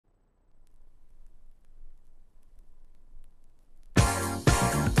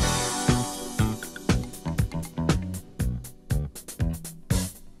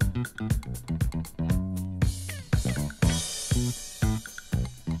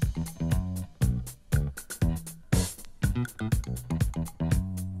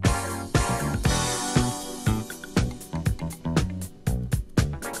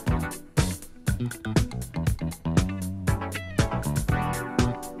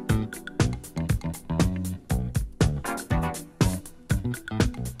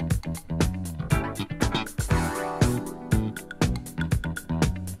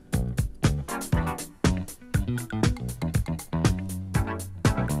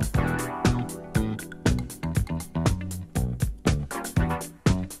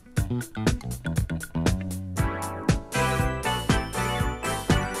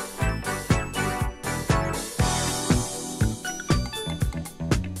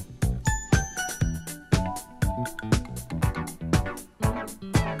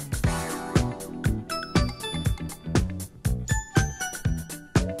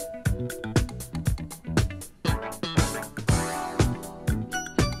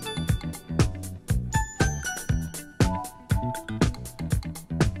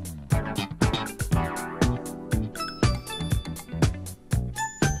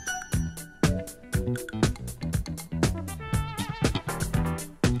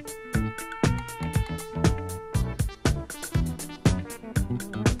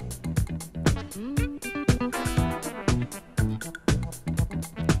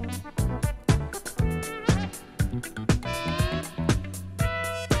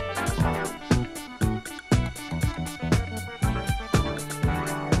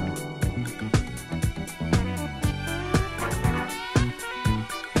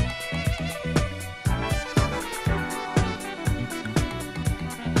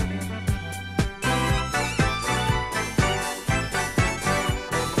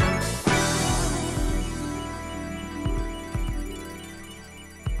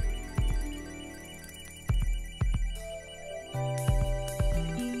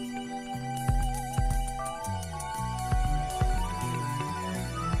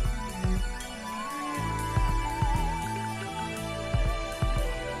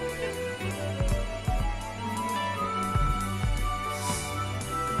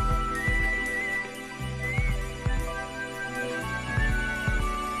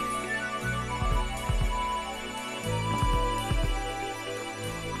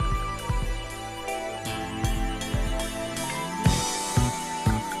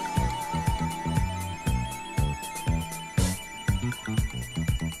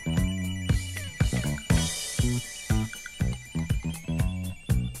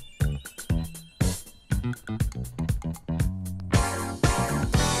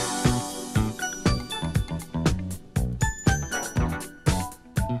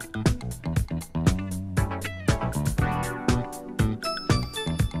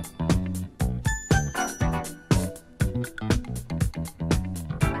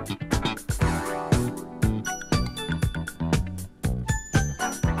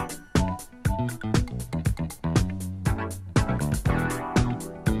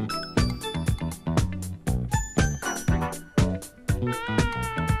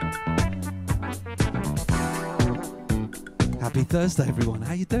Happy Thursday, everyone.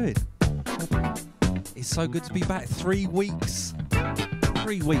 How you doing? It's so good to be back. 3 weeks.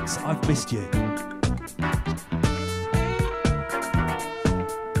 3 weeks. I've missed you.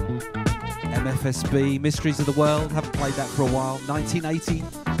 MFSB, Mysteries of the World. Haven't played that for a while. 1980.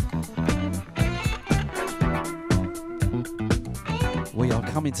 We are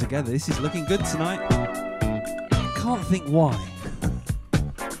coming together. This is looking good tonight. Can't think why.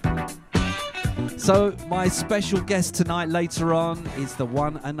 So, my special guest tonight later on is the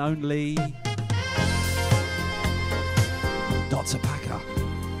one and only Dr. Packer.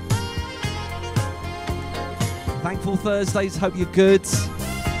 Thankful Thursdays, hope you're good.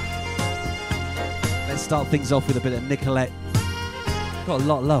 Let's start things off with a bit of Nicolette. Got a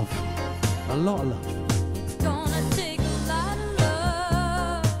lot of love. A lot of love.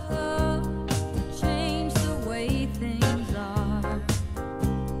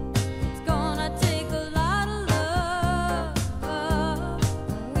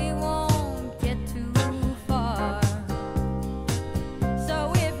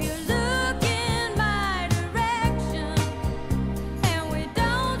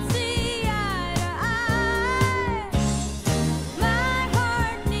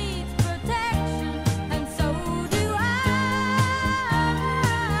 Protection.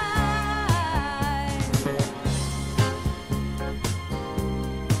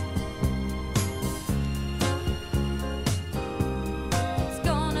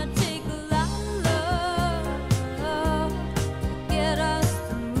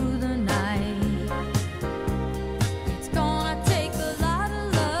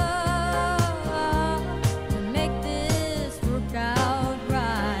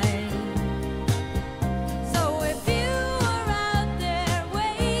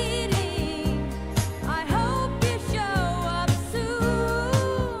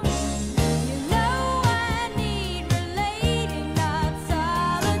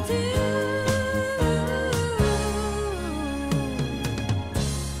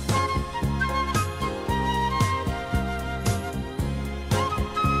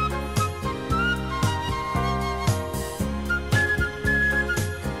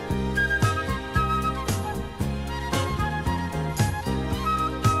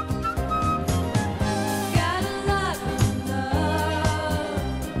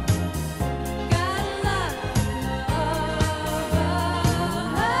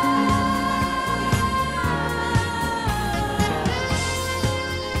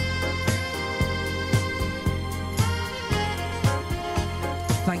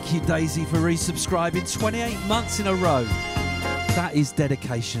 Thank you, Daisy, for resubscribing 28 months in a row. That is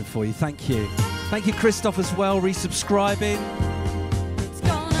dedication for you. Thank you. Thank you, Christoph, as well, resubscribing.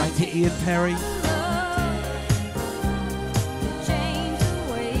 Thank you, Ian Perry.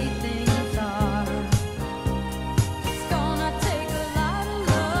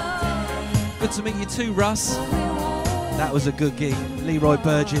 Good to meet you too, Russ. That was a good gig. Leroy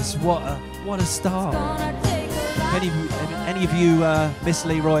Burgess, what a star. Any of you miss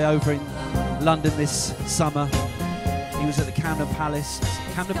Leroy over in London this summer? He was at the Camden Palace.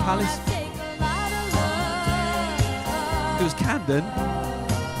 Camden Palace? It was Camden.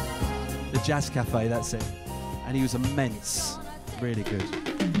 The Jazz Cafe, that's it. And he was immense. Really good.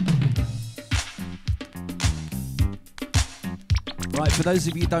 Right, for those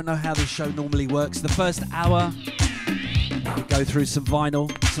of you who don't know how this show normally works, the first hour we go through some vinyl,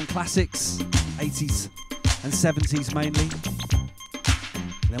 some classics, 80s and 70s mainly.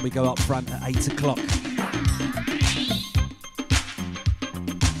 And then we go up front at 8 o'clock.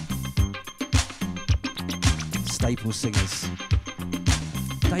 Staple singers.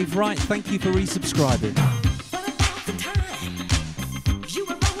 Dave Wright, thank you for resubscribing.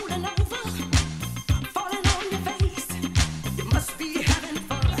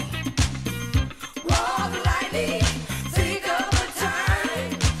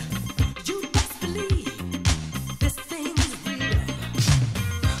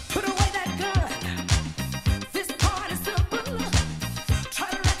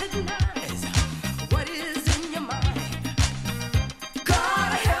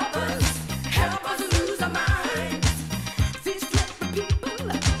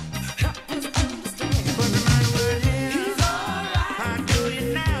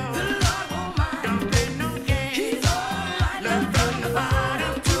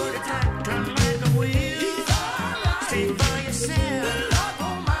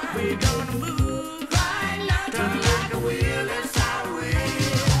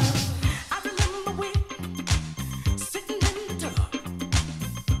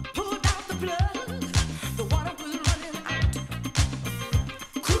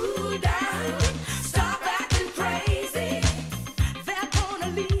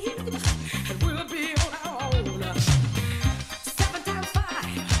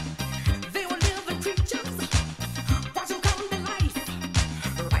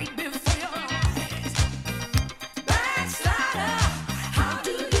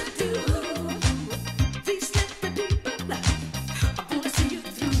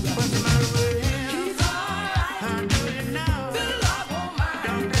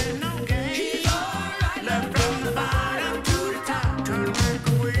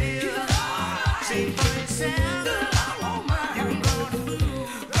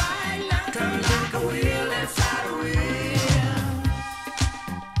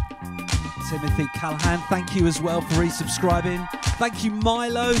 Callahan, thank you as well for resubscribing. Thank you,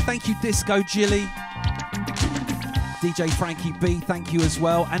 Milo. Thank you, Disco Jilly. DJ Frankie B, thank you as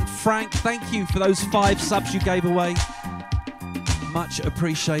well. And Frank, thank you for those 5 subs you gave away. Much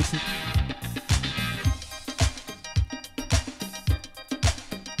appreciated.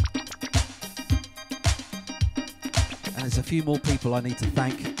 And there's a few more people I need to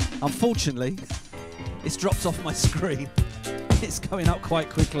thank. Unfortunately, it's dropped off my screen. It's going up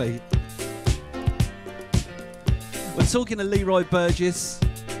quite quickly. We're talking to Leroy Burgess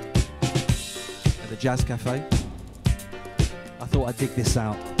at the Jazz Cafe. I thought I'd dig this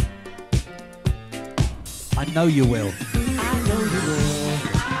out. I know you will. I know you will.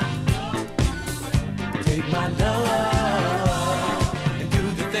 Take my love and do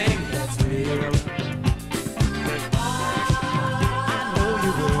the thing that's real. I know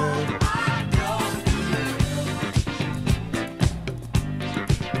you will.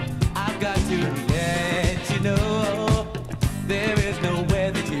 I've got to let you know. There is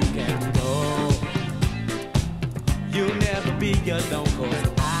nowhere that you can go. You'll never be alone, 'cause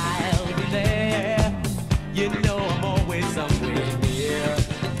I'll be there. You know I'm always somewhere near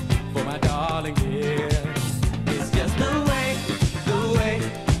for my darling, dear.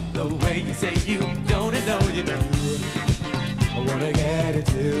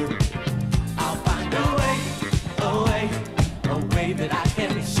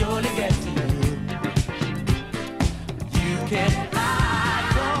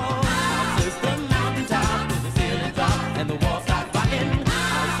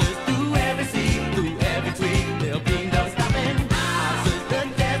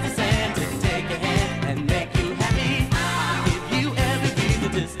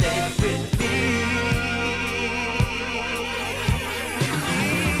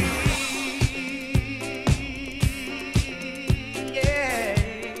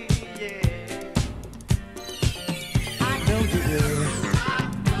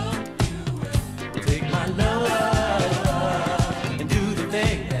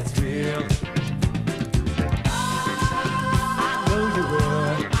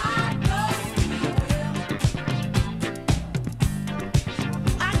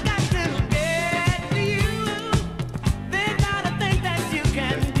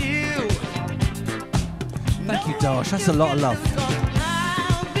 much. That's a lot of love.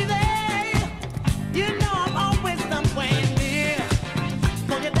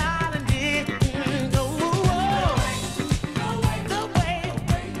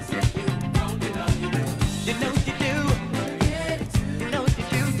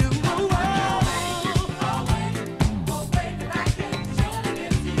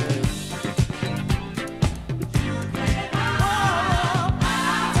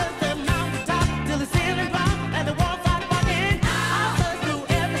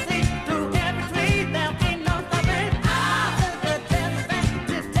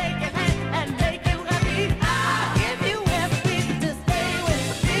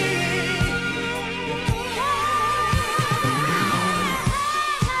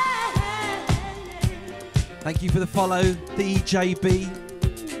 Thank you for the follow, DJB.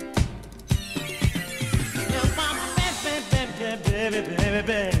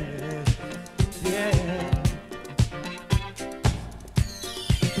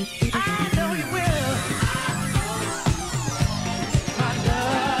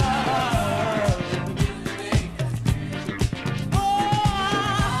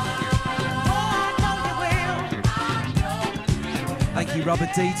 Thank you, Robert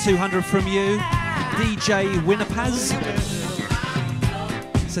D. 200 from you. DJ Winnipaz.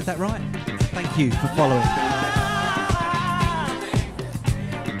 Said that right? Thank you for following.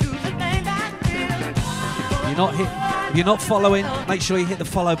 If you're not following, make sure you hit the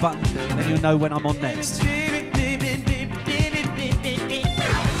follow button and you'll know when I'm on next.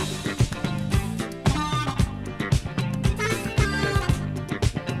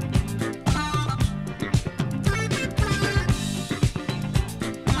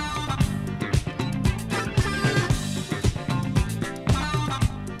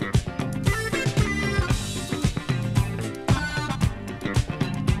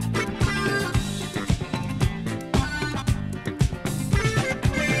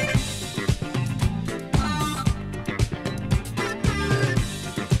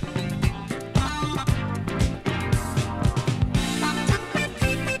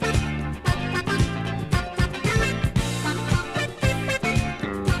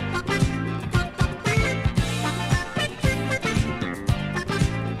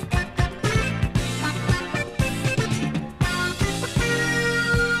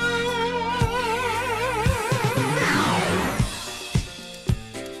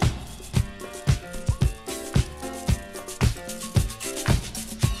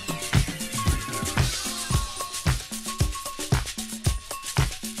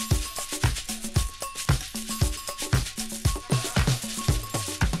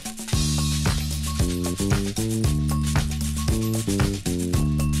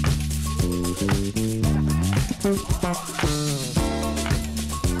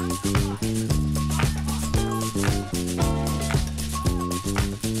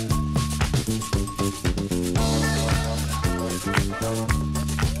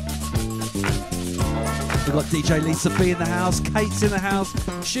 We've got DJ Lisa B in the house, Kate's in the house,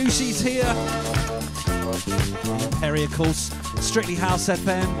 Shushi's here. Perry, of course, Strictly House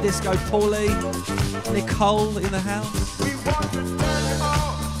FM, Disco Paulie, Nicole in the house. We want to turn you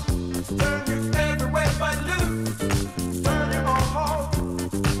on, turn you everywhere but loose, turn you on,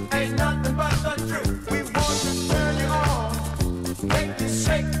 ain't nothing but the truth. We want to turn you on, make you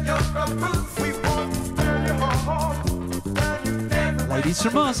shake your caboose. We want to turn you on, turn you everywhere. Ladies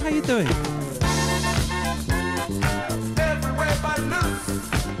from Mars, how you doing? Everywhere but loose,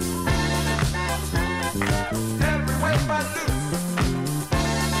 everywhere but loose,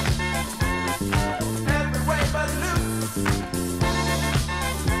 everywhere but loose,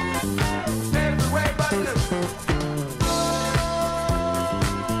 everywhere but loose.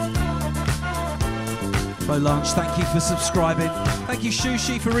 Bolange, thank you for subscribing. Thank you,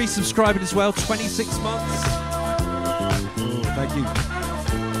 Shushi, for resubscribing as well. 26 months. Thank you.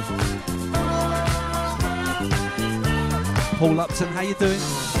 Paul Upton, how you doing?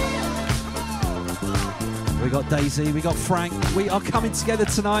 We got Daisy, we got Frank. We are coming together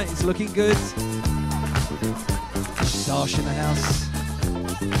tonight. It's looking good. Dash in the house.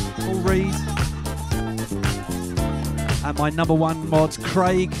 Paul Reed. And my number one mod,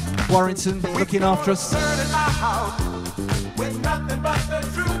 Craig Warrington, looking after us.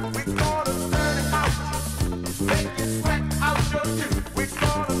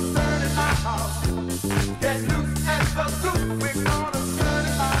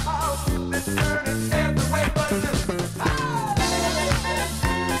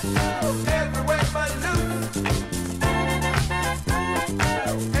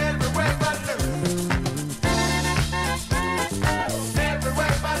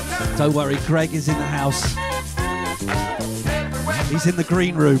 Don't worry, Greg is in the house. He's in the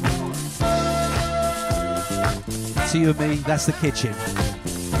green room. To you and me, that's the kitchen.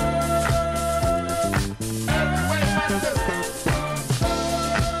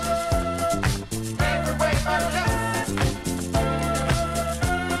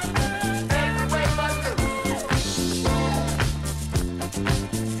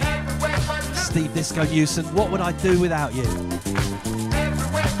 Steve Disco Newson, what would I do without you?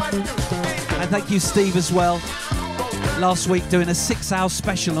 And thank you, Steve, as well. Last week doing a 6-hour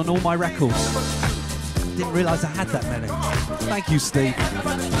special on all my records. Didn't realise I had that many. Thank you, Steve.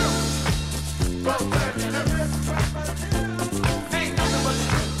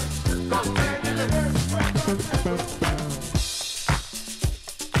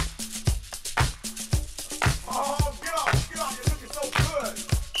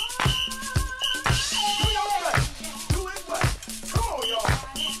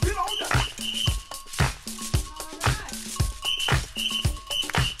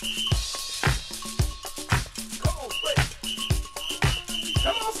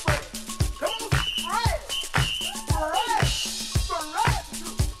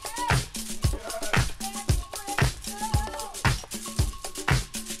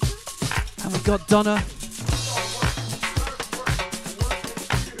 Got Donna.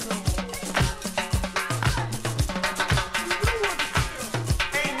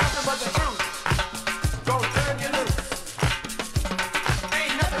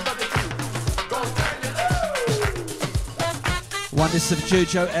 Oneness of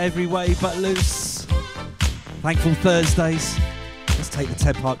Jujo every way but loose. Thankful Thursdays. Let's take the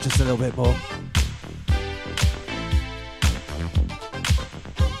tempo up just a little bit more.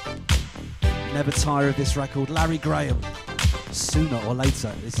 Never tire of this record. Larry Graham. Sooner or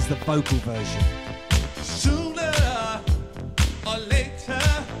later. This is the vocal version. Sooner or later,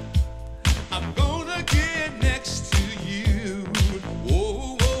 I'm gonna get next to you.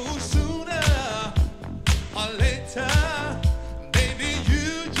 Oh, oh, sooner or later, baby,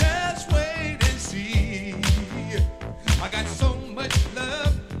 you just wait and see. I got so much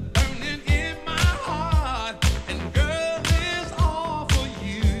love burning in my heart, and girl, it's all for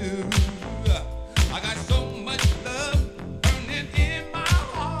you. I got so much love burning in my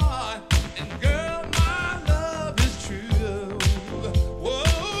heart, and girl, my love is true.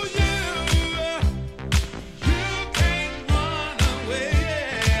 Whoa, you can't run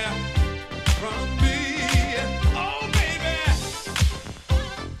away from me. Oh, baby.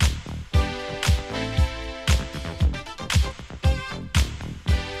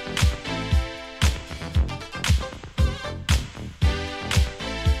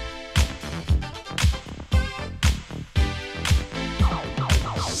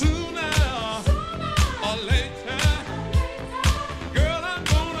 Sooner or later, girl, I'm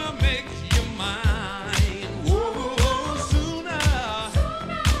gonna make you mine. Whoa, sooner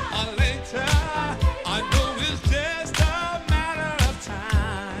or later, I know it's just a matter of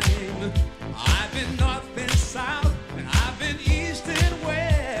time. I've been north and south, and I've been east and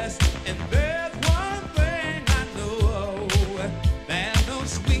west, and there's one thing I know: there's no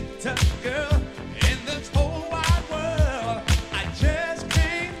sweeter girl in this whole wide world. I just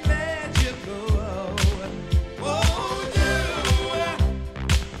can't let you go. Oh,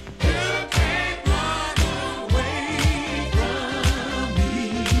 you can't run away from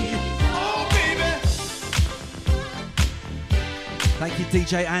me. Oh, baby. Thank you,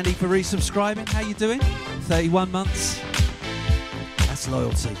 DJ Andy, for resubscribing. How you doing? 31 months. That's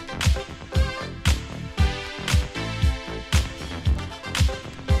loyalty.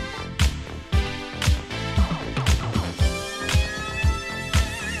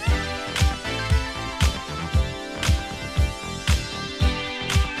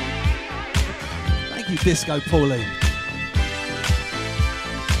 Thank you, Disco Pauline.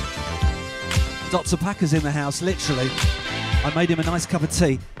 Dr. Packer's in the house, literally. I made him a nice cup of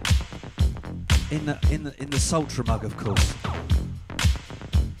tea in the Sultra mug, of course.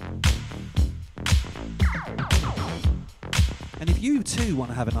 And if you too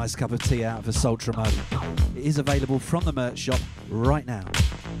want to have a nice cup of tea out of a Sultra mug, it is available from the merch shop right now.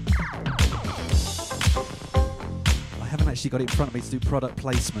 I haven't actually got it in front of me to do product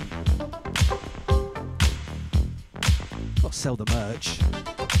placement. Got to sell the merch.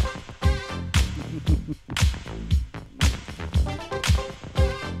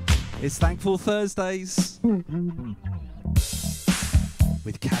 It's Thankful Thursdays with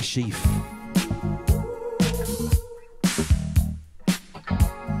Kashif.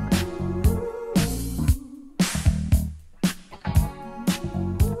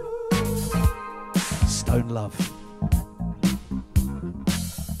 Stone Love.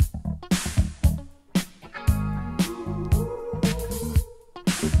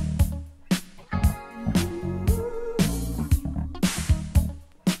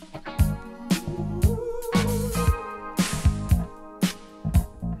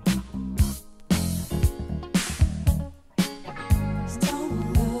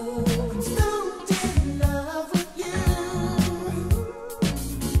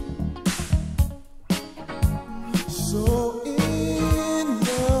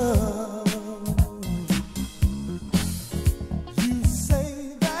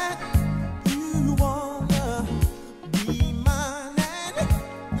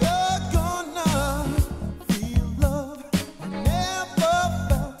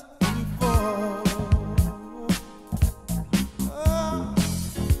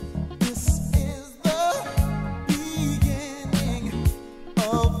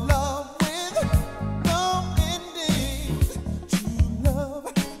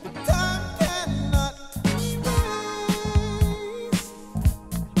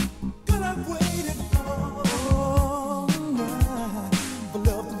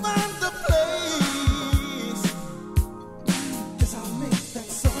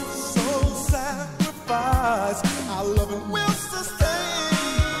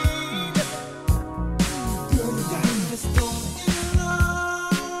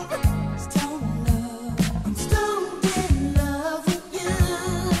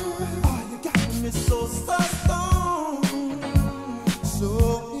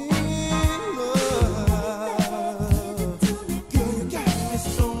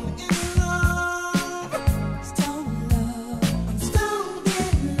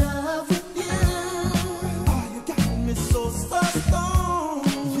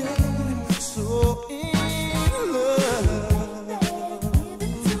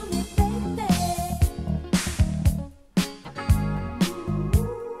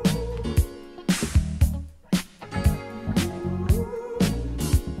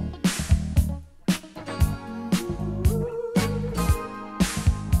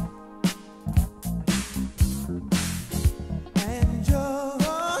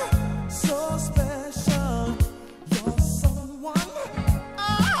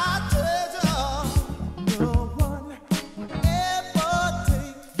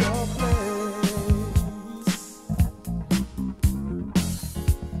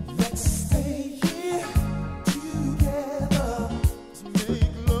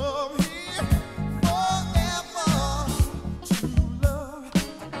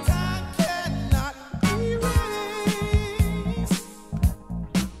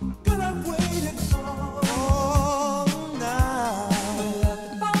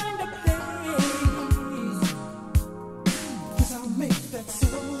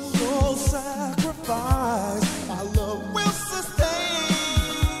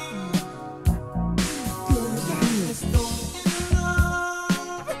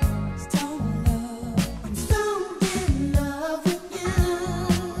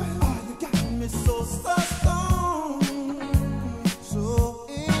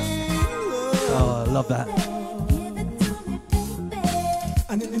 Love that.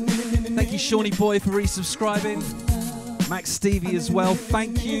 Thank you, Shawnee Boy, for resubscribing. Max Stevie as well.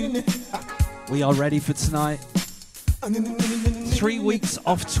 Thank you. We are ready for tonight. 3 weeks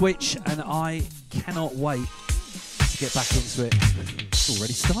off Twitch, and I cannot wait to get back into it. It's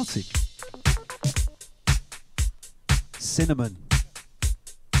already started. Cinnamon.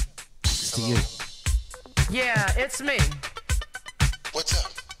 Thanks to you. Yeah, it's me. What's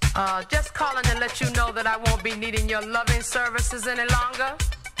up? Just calling to let you know that I won't be needing your loving services any longer.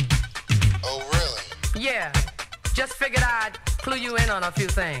 Oh, really? Yeah, just figured I'd clue you in on a few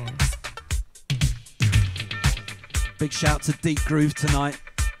things. Big shout to Deep Groove tonight.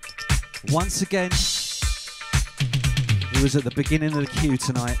 Once again, he was at the beginning of the queue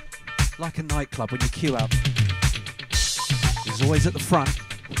tonight. Like a nightclub when you queue up. He's always at the front.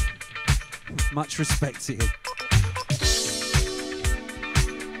 Much respect to you.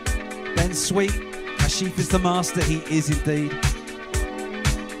 Ben Sweet, Ashif is the master, he is indeed.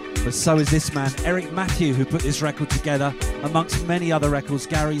 But so is this man, Eric Matthew, who put this record together amongst many other records.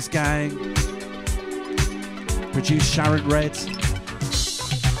 Gary's Gang, produced Sharon Red.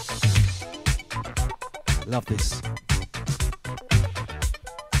 Love this.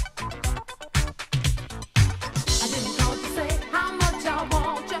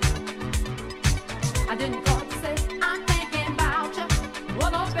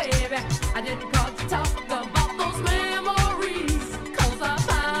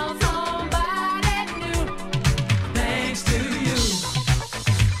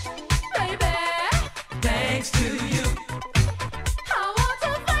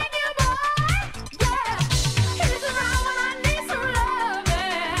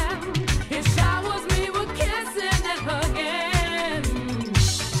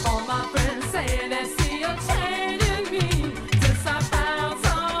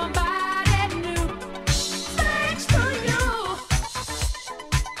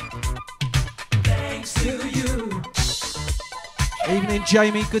 Evening,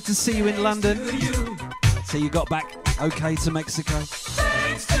 Jamie. Good to see you in London. So you got back okay to Mexico.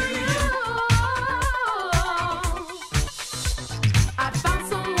 Thanks to you. I found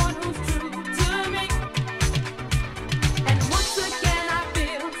someone who's true to me. And once again I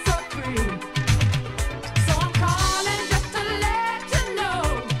feel so free. So I'm calling just to let you know.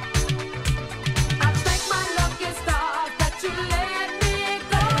 I thank my lucky stars that you let me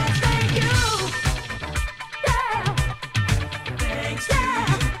go. Thank you. Yeah. Thanks to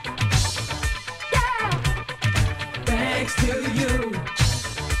Thanks to you,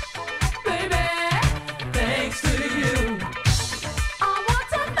 baby. Thanks to you. I want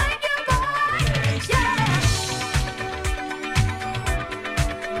to thank you, boy. Thanks to you.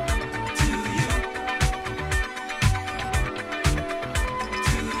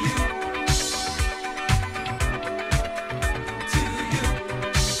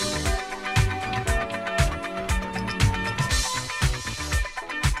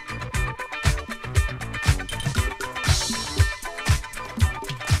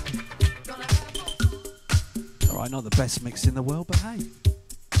 Alright, not the best mix in the world, but hey,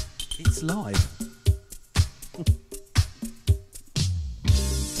 it's live.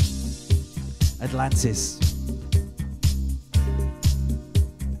 Atlantis.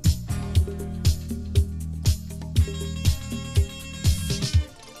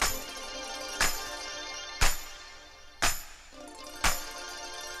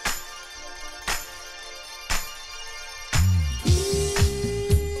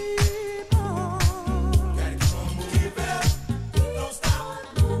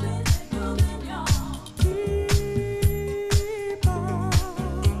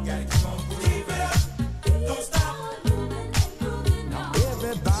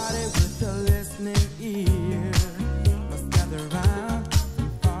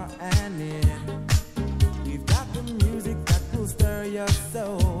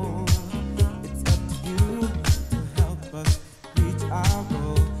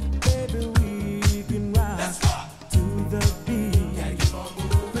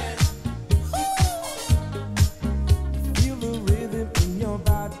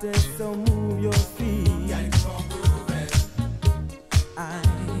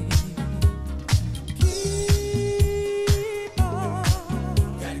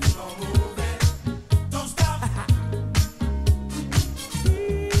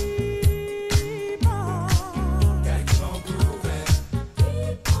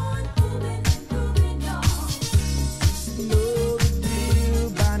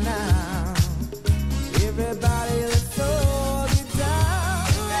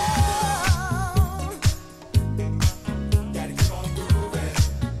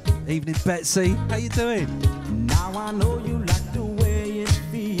 Betsy. How you doing? Now I know you like the way it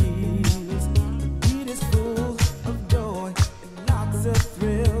feels. The beat is full of joy and lots of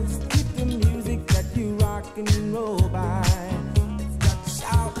thrills. Keep the music that you rock and roll by. It's got to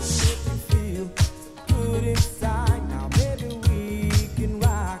shout and make you feel good inside. Now baby we can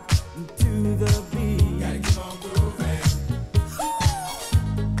rock to the beat. Gotta keep on grooving.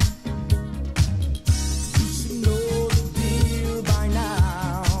 You should know the deal by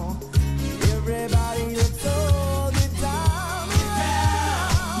now. Everybody looks all the time around.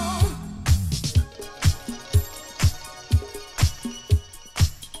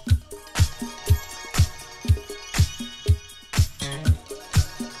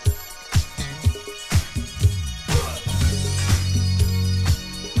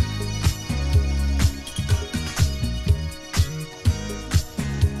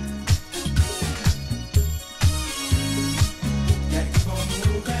 Gotta keep on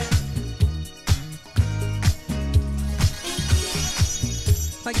moving.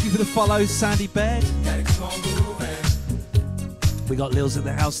 Thank you for the follow, Sandy Baird. Gotta keep on moving. We got Lils at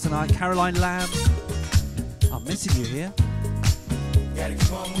the house tonight. Caroline Lamb. I'm missing you here. Gotta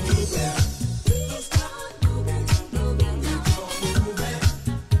keep on moving.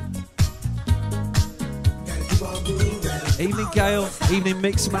 Gotta keep on moving. Evening, Gail. Evening,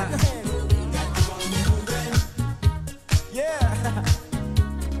 Mix Matt. Yeah.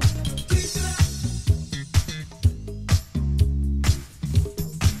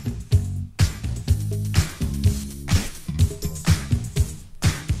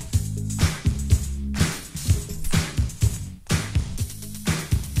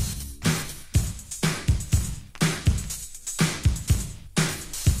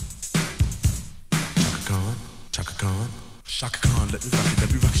 Chaka Khan, Shaka Khan, let me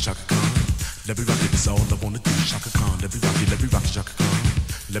rock it, Shaka Khan. Let me rock it, that's all I wanna do. Shaka Khan, let me rock it, Shaka Khan.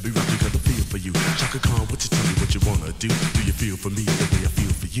 Let me rock it, cause I feel for you. Shaka Khan, what you tell me what you wanna do? Do you feel for me the way I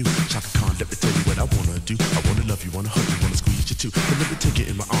feel for you? Shaka Khan, let me tell you what I wanna do. I wanna love you, wanna hug you, wanna squeeze you too. But let me take it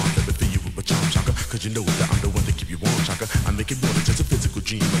in my arms, let me feel you with my charm, Shaka. Cause you know that I'm the one to keep you warm, Shaka. I make it more than just a physical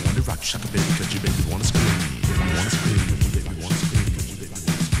dream. I wanna rock you, Shaka, baby, cause you make me wanna scream. You wanna scream, you make me wanna scream.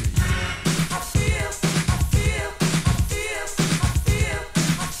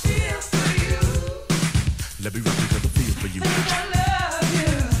 Let me rock it, cause I feel for you.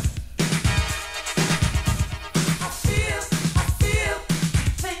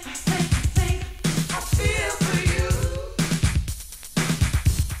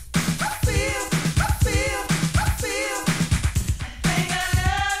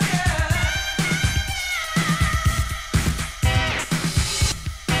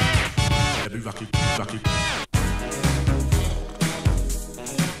 Let me rock it, rock it.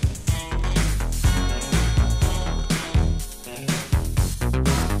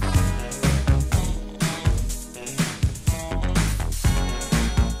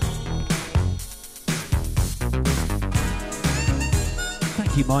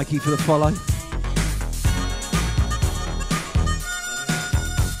 Thank you, Mikey, for the follow.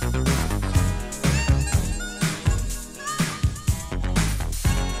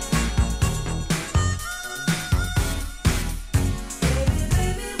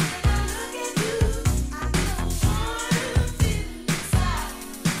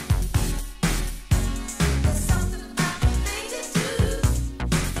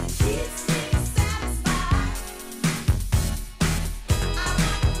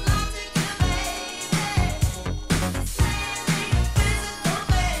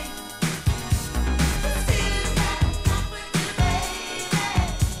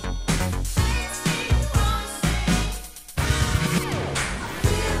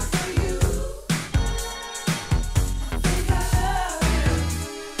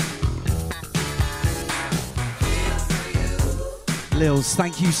 Lils,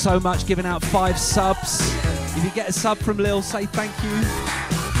 thank you so much, giving out 5 subs. If you get a sub from Lil, say thank you.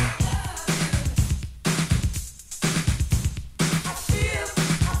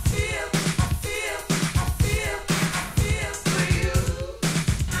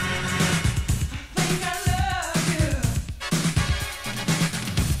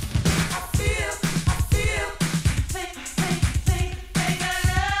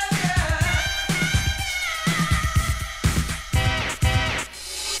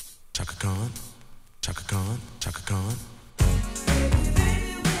 Chaka Khan, Chaka Khan, Chaka Khan.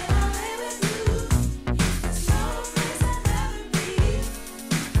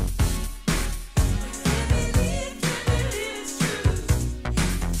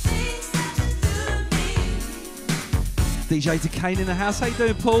 DJ Decane in the house. How you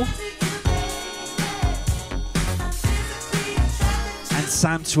doing, Paul? And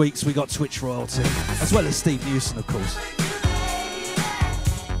Sam Tweaks, we got Twitch royalty, as well as Steve Newson, of course.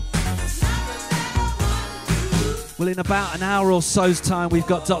 Well, in about an hour or so's time, we've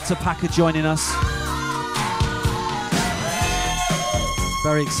got Dr. Packer joining us.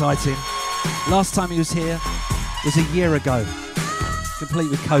 Very exciting. Last time he was here was a year ago, complete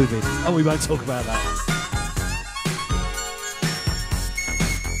with COVID. Oh, we won't talk about that.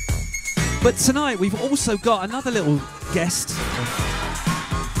 But tonight, we've also got another little guest.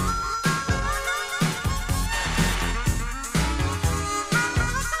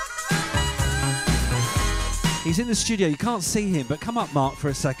 He's in the studio. You can't see him, but come up, Mark, for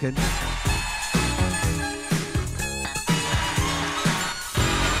a second.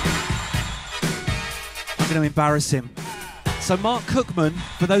 I'm going to embarrass him. So Mark Cookman,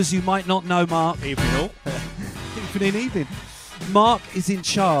 for those who might not know Mark. Evening all. Evening. Mark is in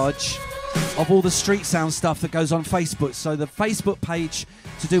charge of all the street sound stuff that goes on Facebook. So the Facebook page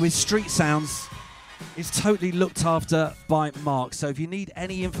to do with street sounds is totally looked after by Mark. So if you need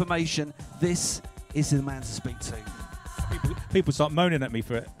any information, this is the man to speak to. People start moaning at me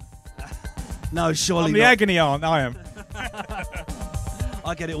for it. No, surely I'm the not. agony aunt, I am.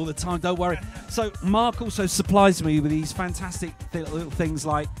 I get it all the time, don't worry. So Mark also supplies me with these fantastic little things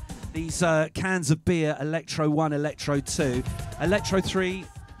like these cans of beer, Electro 1, Electro 2. Electro 3,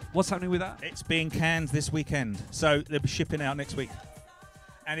 what's happening with that? It's being canned this weekend, so they'll be shipping out next week.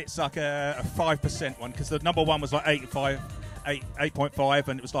 And it's like a 5% one, because the number one was like 8.5,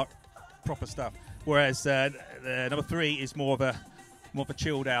 and it was like proper stuff. Whereas the number 3 is more of a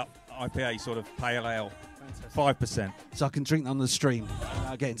chilled out IPA, sort of pale ale. 5%. So I can drink on the stream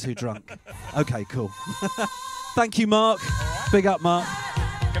without getting too drunk. Okay, cool. Thank you, Mark. Big up, Mark.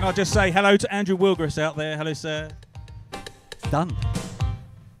 Can I just say hello to Andrew Wilgris out there? Hello, sir. Done.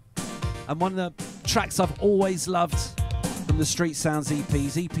 And one of the tracks I've always loved from the Street Sounds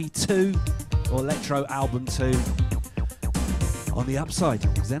EPs, EP 2 or Electro Album 2, On the Upside,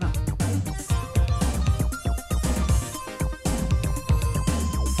 Zena.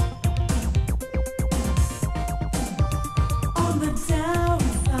 On the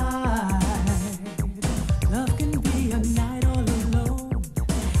downside, love can be a night all alone,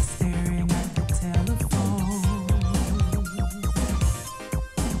 staring at the telephone.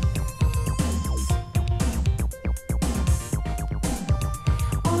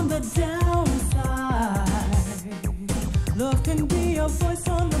 On the downside, love can be a voice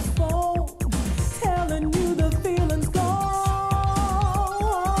on the phone, telling you the feeling's gone.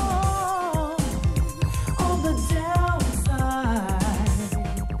 On the downside,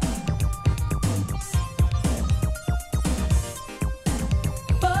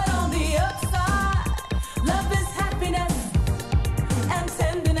 but on the upside, love is happiness and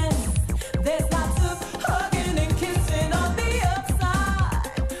tenderness. There's lots of hugging and kissing on the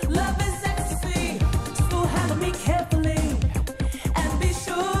upside. Love is ecstasy, so handle me carefully and be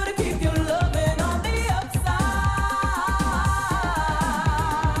sure to keep your loving on the upside.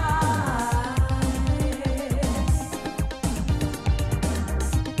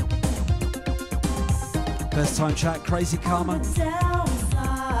 First time track, Crazy Karma. On the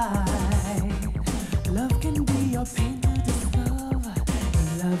downside, love can be your pain to discover.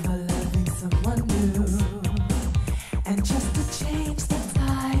 Love or loving someone new. And just to change the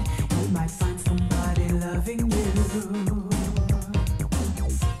tide, you might find somebody loving you.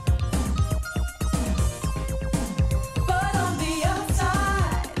 But on the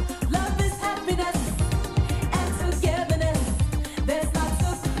upside, love is happiness and togetherness. There's lots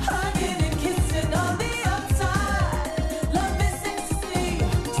of hugging and kissing on the upside. Love is ecstasy,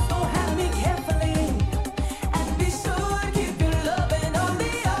 so handle me carefully and be sure to keep your loving on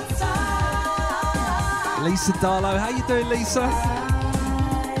the upside. Lisa Darlow, how you doing, Lisa?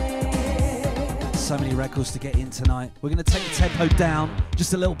 So many records to get in tonight. We're going to take the tempo down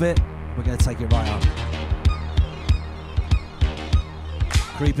just a little bit. We're going to take it right up.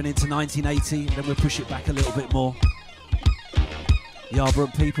 Creeping into 1980, then we'll push it back a little bit more. Yarborough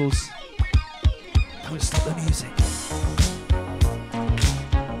Peoples, don't stop the music.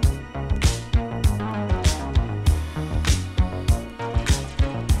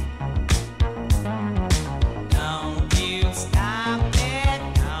 Don't you stop it,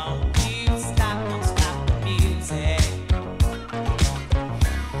 don't you stop the music.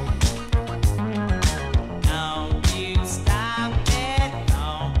 Don't you stop it,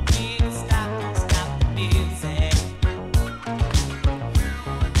 don't you stop the music.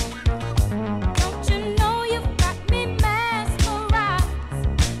 Don't you know you've got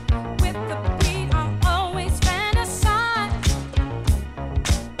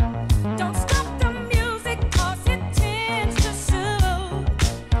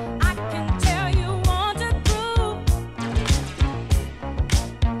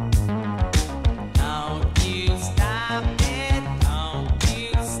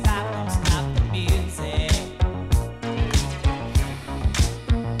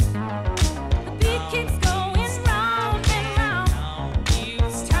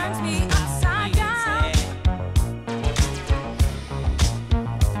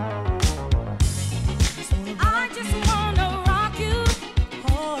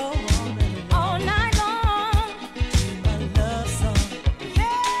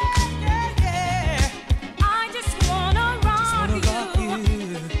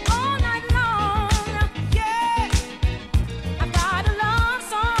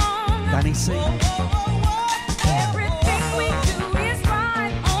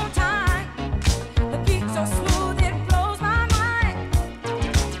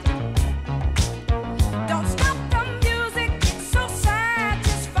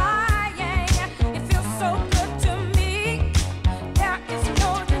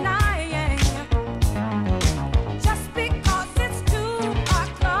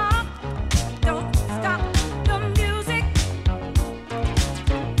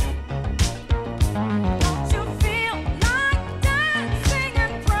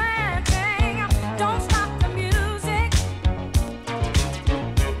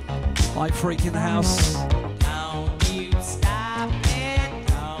Freak in the house. Don't you stop it,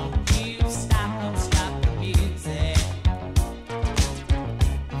 don't you stop the music.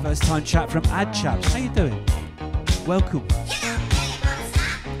 First time chat from Ad Chaps. How you doing? Welcome.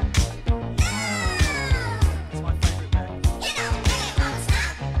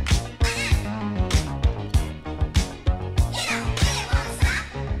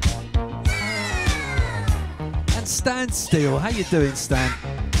 And Stan Steele. How you doing, Stan?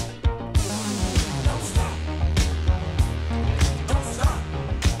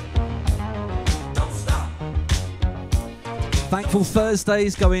 Thankful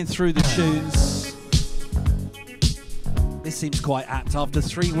Thursdays, going through the tunes. This seems quite apt after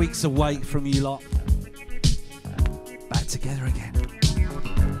 3 weeks away from you lot. Back together again.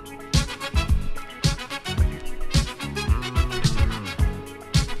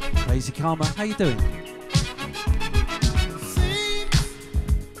 Crazy Karma, how you doing?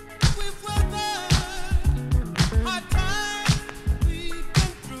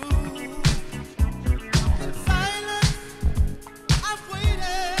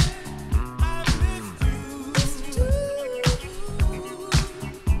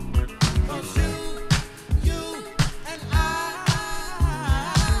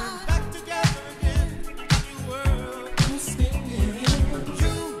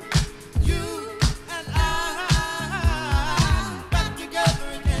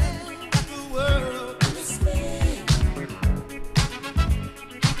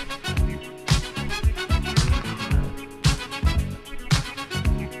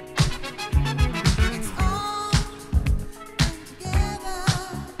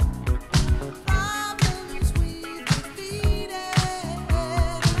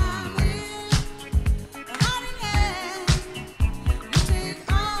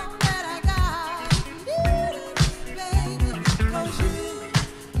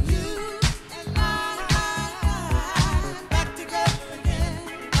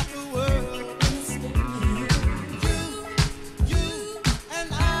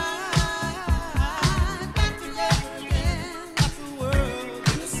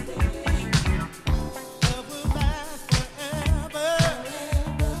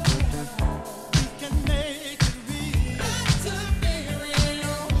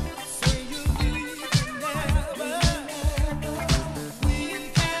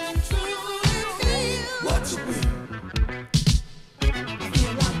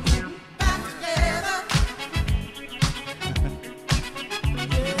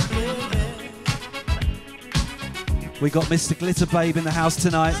 We got Mr. Glitter Babe in the house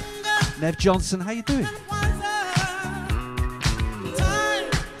tonight. Nev Johnson, how you doing?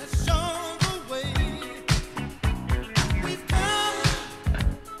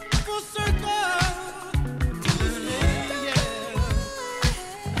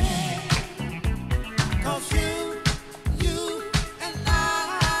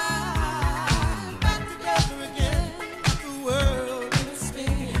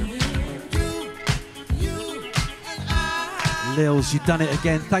 Lils, you've done it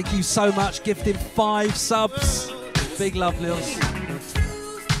again. Thank you so much. Gifted 5 subs. Big love, Lils.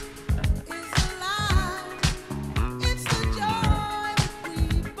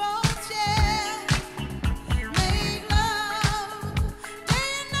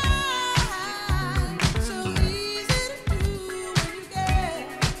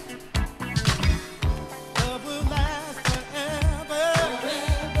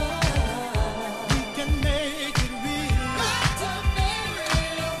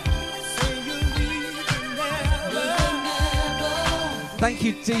 Thank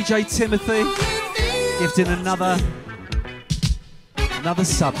you, DJ Timothy. Gifting another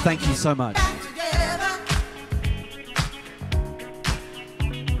sub. Thank you so much.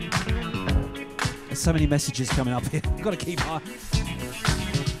 There's so many messages coming up here. Got to keep high.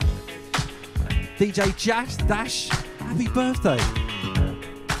 DJ Dash, happy birthday.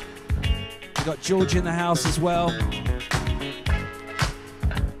 We got George in the house as well.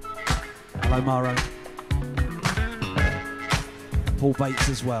 Hello, Maro. Paul Bates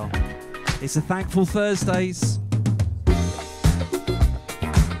as well. It's a Thankful Thursdays.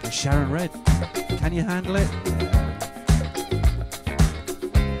 And Sharon Red, can you handle it?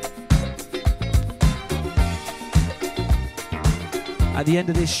 At the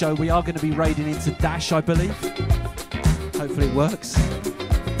end of this show, we are going to be raiding into Dash, I believe. Hopefully it works.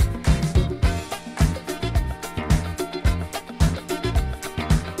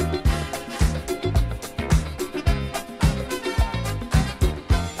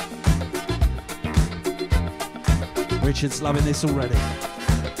 Richard's loving this already.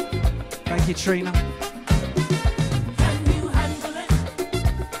 Thank you, Trina. Can you handle it?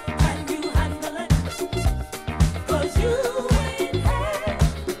 Can you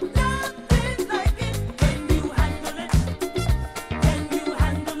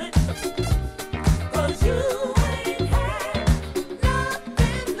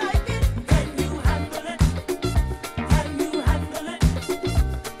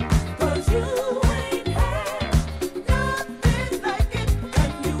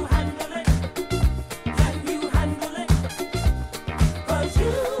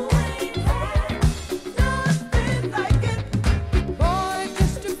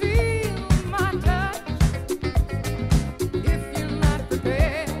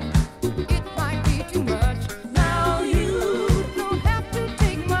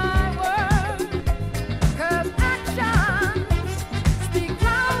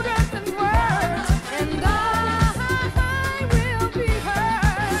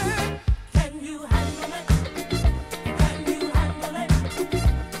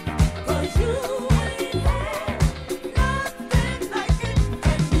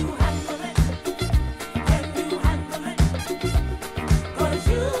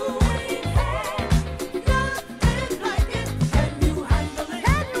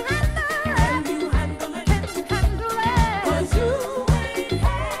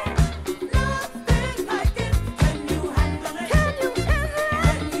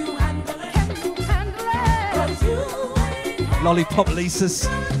Lollipop Lisa's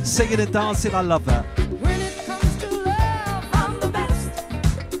singing and dancing. I love that. When it comes to love, I'm the best.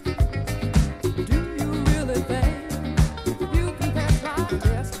 Do you really think you can pass my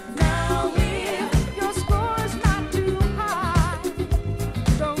test? Now if your score's not too high,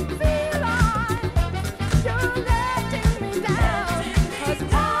 don't feel like you're letting me down. 'Cause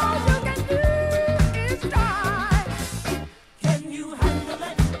all you can do is try. Can you handle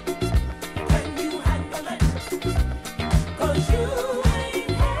it? Can you handle it? 'Cause you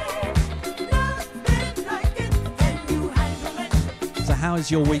ain't had nothing like it. Can you handle it? So how has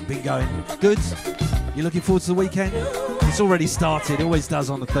your week been going? Good? You looking forward to the weekend? It's already started. It always does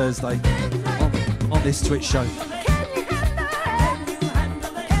on a Thursday on this Twitch show.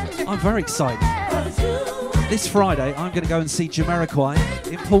 I'm very excited. This Friday, I'm going to go and see Jamiroquai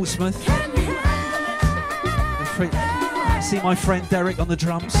in Portsmouth. See my friend Derek on the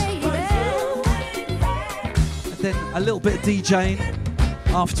drums. And then a little bit of DJing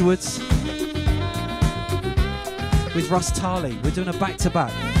afterwards with Russ Tarley. We're doing a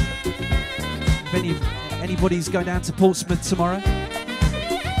back-to-back. If anybody's going down to Portsmouth tomorrow,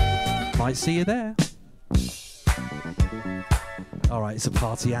 might see you there. All right, it's a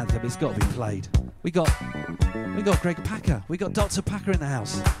party anthem. It's got to be played. We got Greg Packer. We got Dr. Packer in the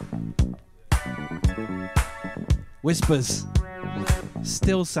house. Whispers.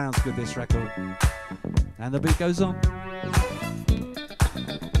 Still sounds good, this record. And the beat goes on.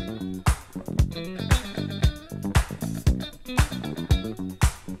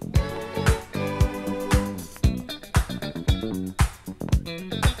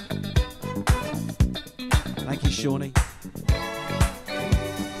 Thank you, Shawnee.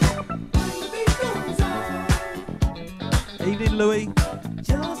 Evening, Louis.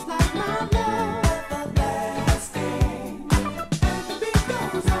 Just like my love, everlasting. The beat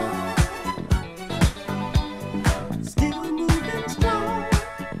goes on. Still moving strong,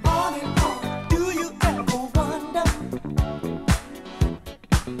 on and on. Do you ever wonder?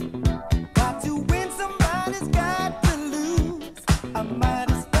 Got to win, somebody's got to lose. I might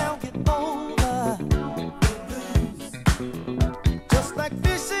as well get over the blues. Just like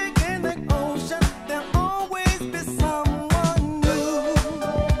fishing in the ocean, there'll always be someone new.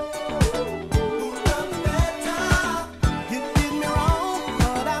 Who loves better? You did me wrong,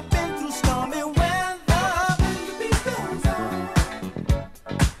 but I've been through stormy weather. The beat goes on.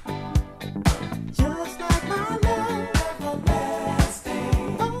 Just like my love,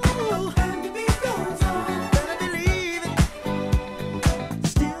 everlasting. Oh, and the beat goes on. Better believe it.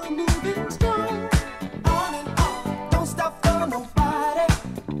 Still moving strong, on and on. Don't stop for nobody.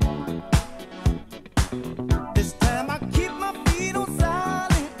 This time I keep my feet on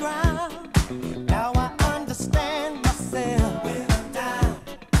solid ground. Now I understand myself when I'm down.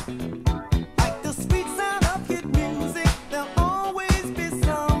 Like the sweet sound of hit music, there'll always be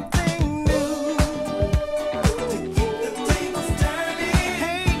something new to keep the tables turning.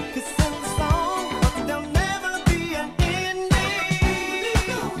 Hey, it's in the song, but there'll never be an ending. It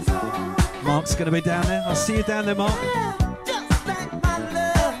goes on. Mark's going to be down there. I'll see you down there, Mark. Just like my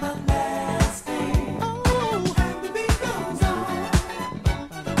love, everlasting. Oh, and the beat goes on.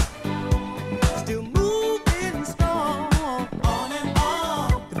 Still moving strong, on and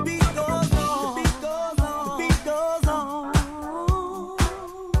on. The beat goes on. The beat goes on. The beat goes on.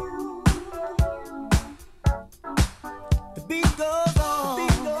 The beat goes on. The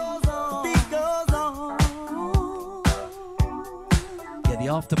beat goes on. The beat goes on. Yeah, the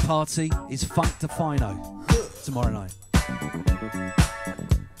after party is Funk to Fino tomorrow night.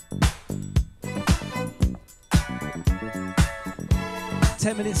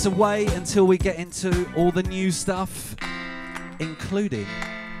 Ten minutes away until we get into all the new stuff, including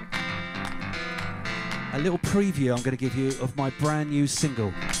a little preview I'm going to give you of my brand new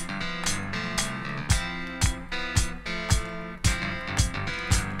single.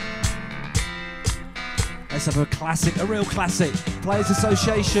 Let's have a classic, a real classic. Players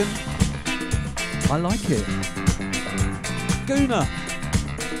Association. I like it. Guna.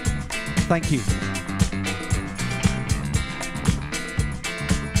 Thank you.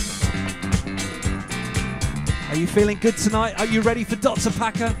 Are you feeling good tonight? Are you ready for Dr.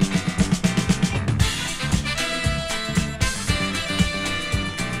 Packer?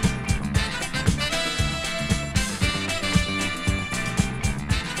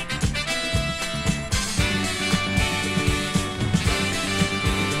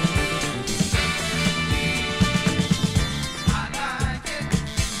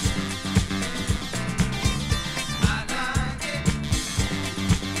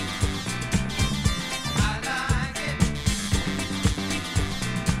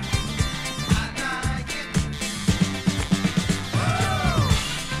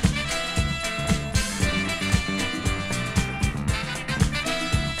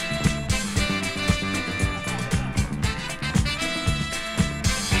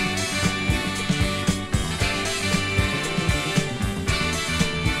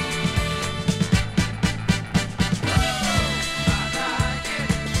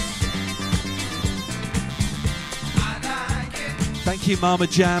 Thank you, Mama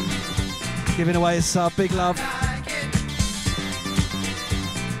Jam. Giving away a sub. Big love.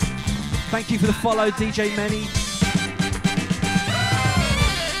 Thank you for the follow, DJ Many.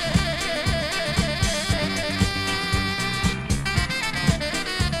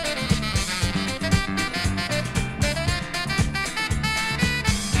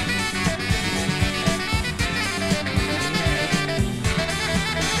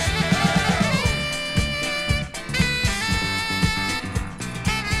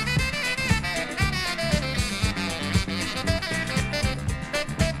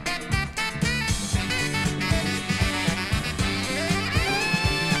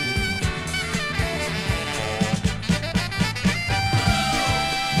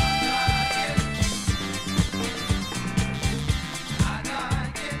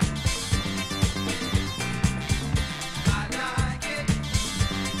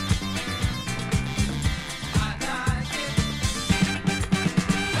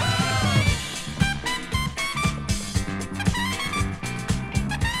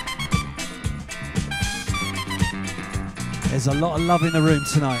 There's a lot of love in the room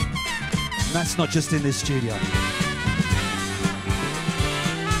tonight, and that's not just in this studio.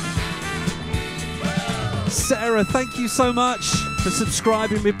 Sarah, thank you so much for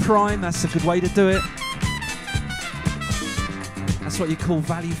subscribing with Prime. That's a good way to do it. That's what you call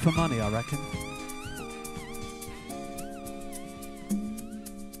value for money, I reckon.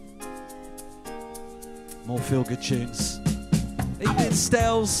 More feel-good tunes. Evening,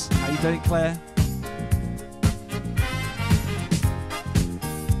 Stells. How you doing, Claire?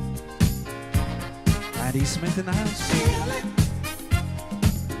 Andy Smith in the house.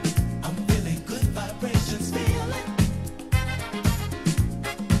 I'm feeling good vibrations, feel it.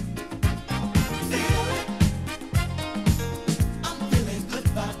 Feel it. I'm feeling good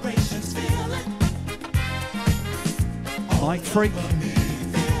vibrations, feel it. Mike Freak.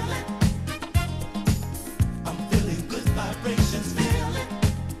 Feel it. I'm feeling good vibrations, feel it.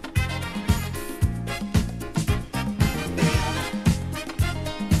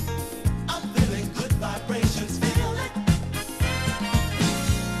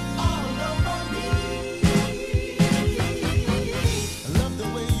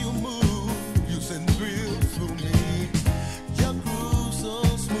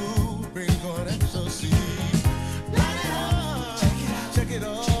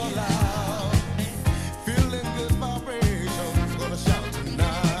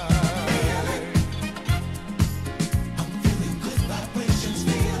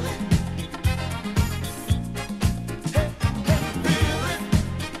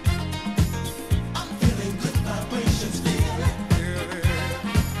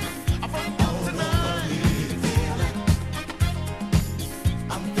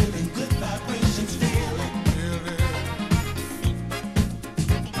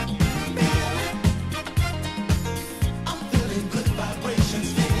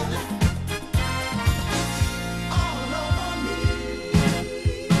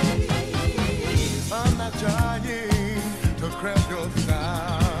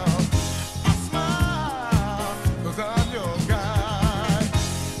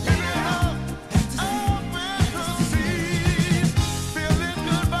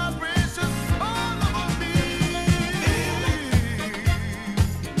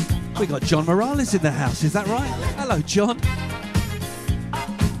 We got John Morales in the house, is that right? Hello, John.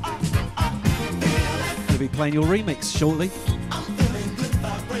 We'll be playing your remix shortly.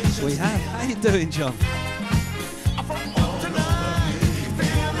 We have. How you doing, John?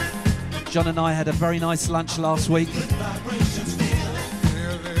 John and I had a very nice lunch last week.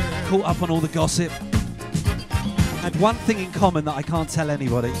 Caught up on all the gossip. Had one thing in common that I can't tell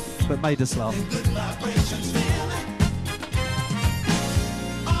anybody, but made us laugh.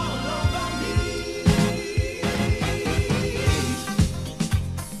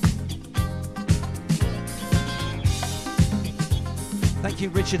 Thank you,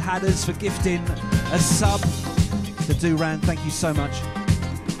 Richard Hadders, for gifting a sub to Duran. Thank you so much.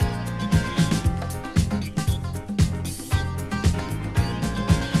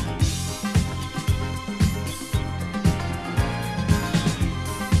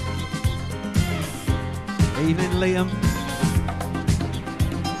 Evening, Liam.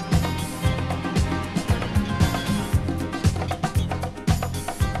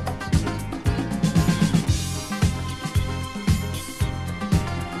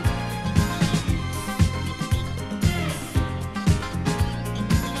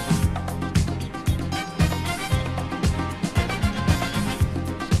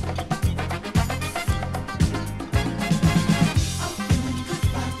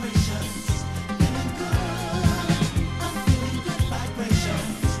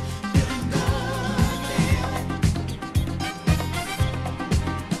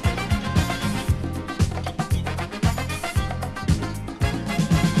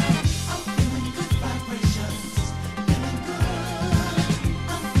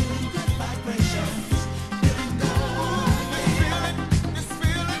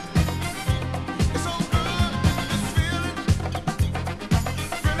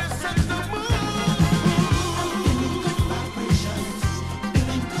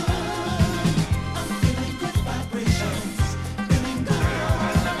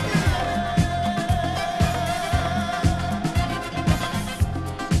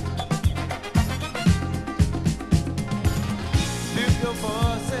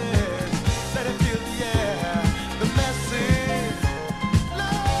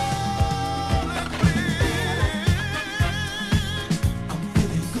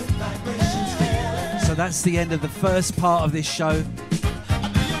 that's the end of the first part of this show.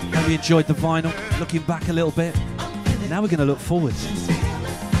 Hope you enjoyed the vinyl. Looking back a little bit. Now we're going to look forward.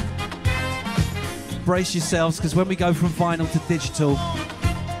 Brace yourselves, because when we go from vinyl to digital,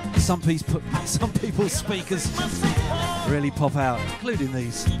 some people's speakers really pop out, including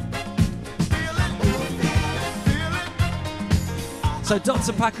these. So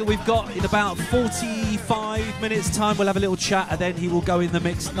Dr. Packer, we've got in about 45 minutes time, we'll have a little chat and then he will go in the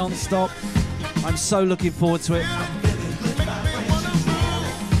mix non-stop. I'm so looking forward to it.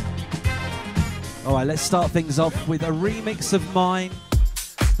 All right, let's start things off with a remix of mine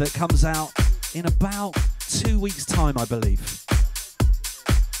that comes out in about 2 weeks' time, I believe.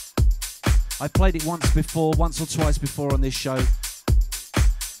 I played it once or twice before on this show.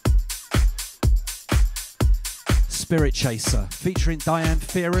 Spirit Chaser, featuring Diane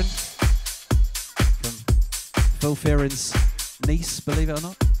Fearon from Phil Fearon's niece, believe it or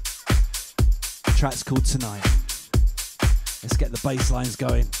not. The track's called Tonight. Let's get the bass lines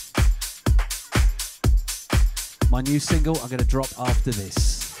going. My new single I'm going to drop after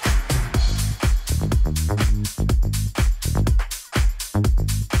this.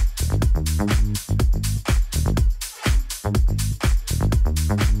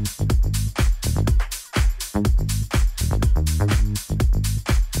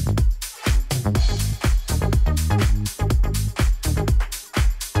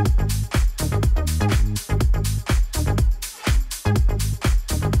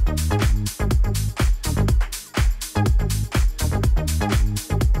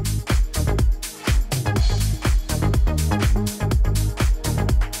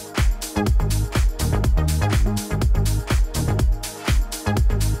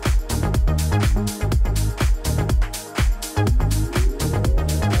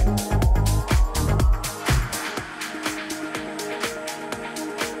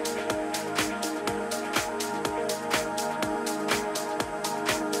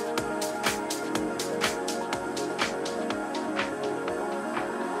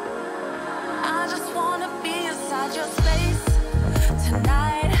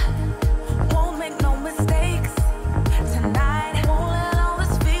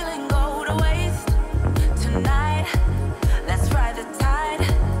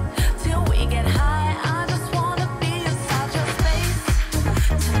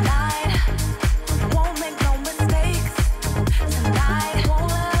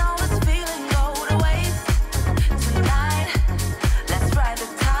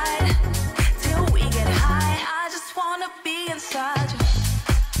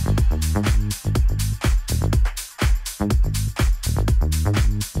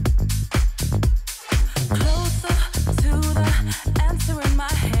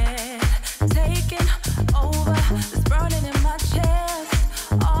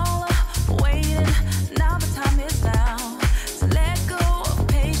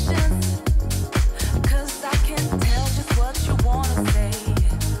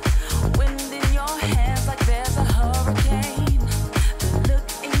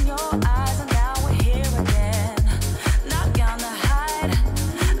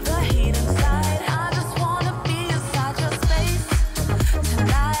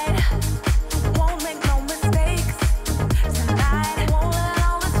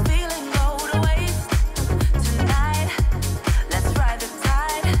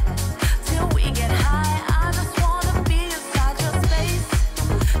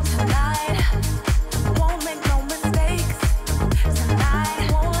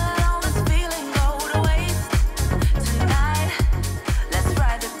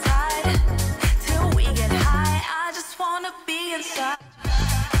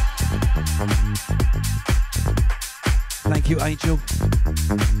 Thank you, Angel.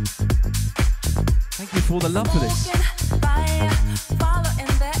 Thank you for all the love for this.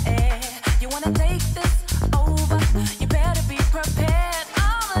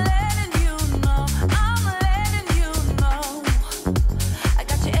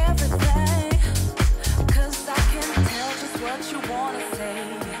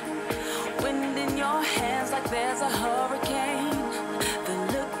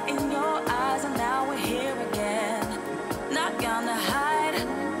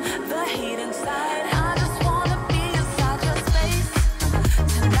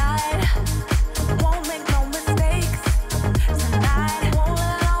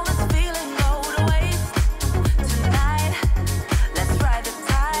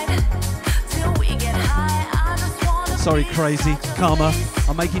 Sorry, crazy. Karma,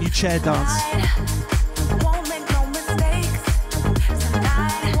 I'm making you chair dance.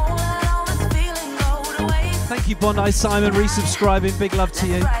 Thank you, Bondi Simon, resubscribing. Big love to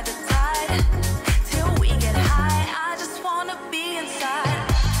you.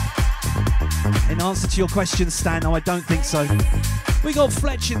 In answer to your question, Stan, no, I don't think so. We got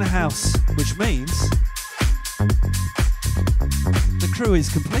Fletch in the house, which means the crew is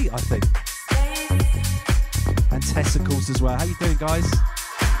complete, I think. And Testicles as well. How you doing, guys?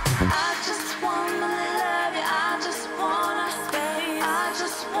 I just wanna love you, I just wanna stay. I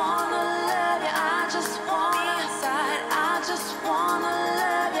just wanna love you, I just wanna inside. I just wanna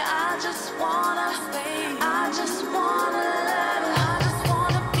love you, I just wanna stay. I just wanna love you, I just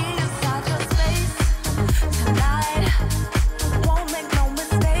wanna be inside your space tonight. Won't make no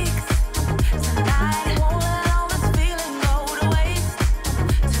mistakes tonight. Won't let all this feeling go to waste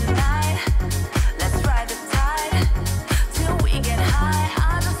tonight. Let's ride the tide till we get high.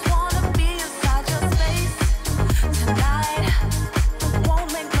 I just wanna be inside your space tonight. Won't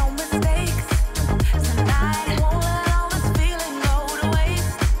make no mistakes tonight. Won't let all this feeling go to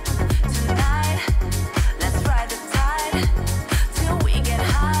waste tonight. Let's ride the tide till we get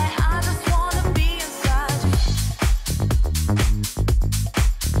high. I just wanna be inside you.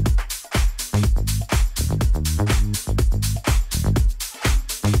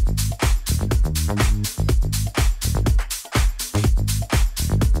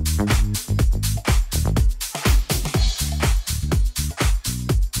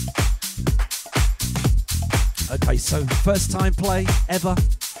 Okay, so first time play ever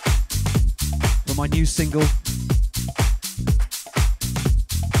for my new single.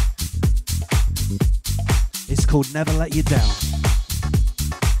 It's called Never Let You Down.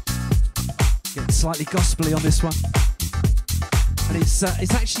 Getting slightly gospely on this one. And it's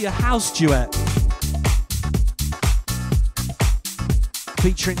actually a house duet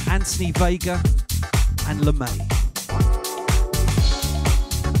featuring Anthony Vega and LeMay.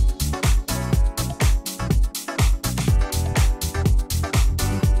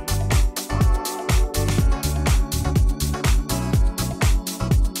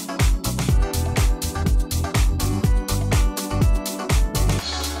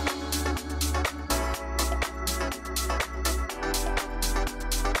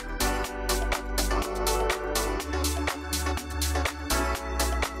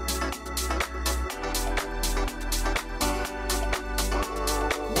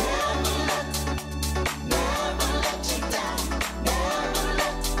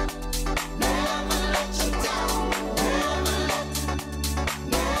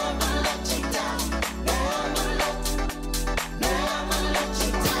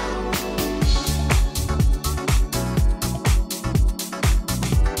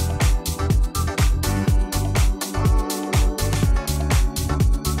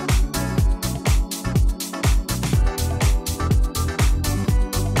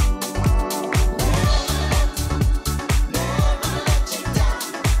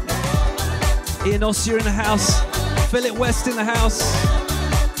 Ian Ossia in the house, Philip West in the house,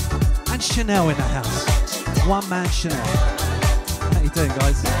 and Chanel in the house. One man Chanel. How you doing,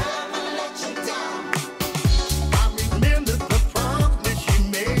 guys?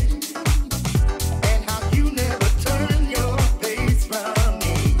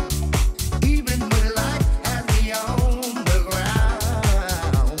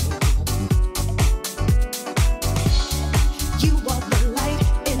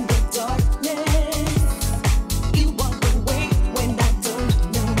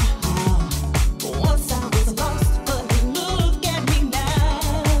 Once I was lost, but look at me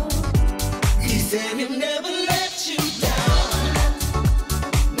now.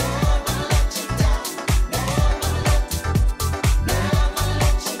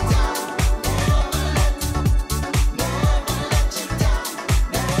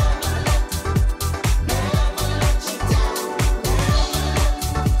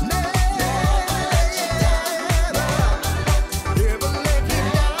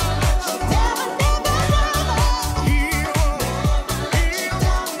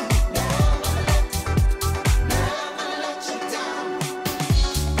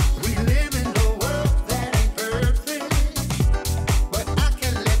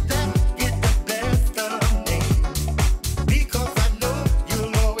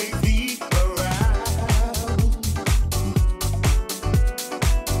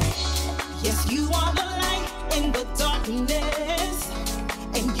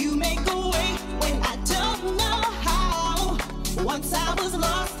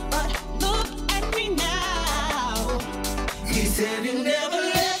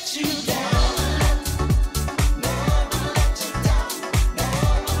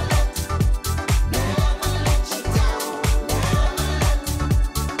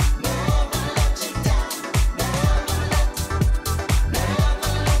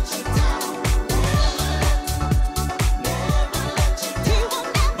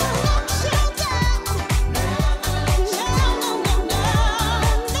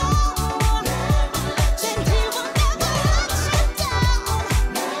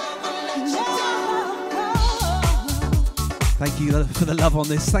 for the love on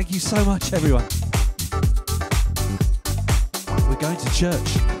this. Thank you so much, everyone. We're going to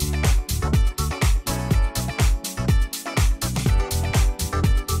church.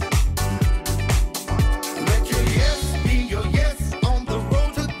 Let your yes be your yes on the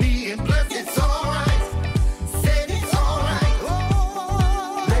road to being blessed. It's alright. Said it's alright.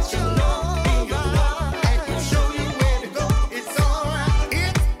 Let your no be your no and show you where to go. It's alright.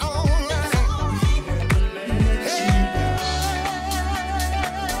 It's alright.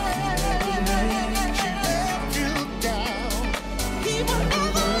 He will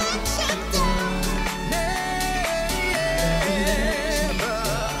never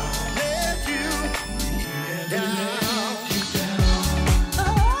let you down. Never let you down.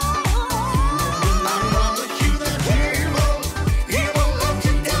 I promise you that he won't let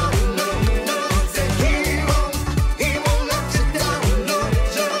you down. No, no, said he won't let you down. No,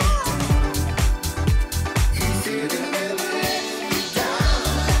 no. He said he'll never let you down.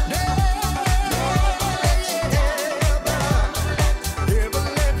 Never let you down. Never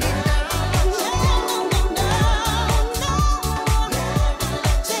let you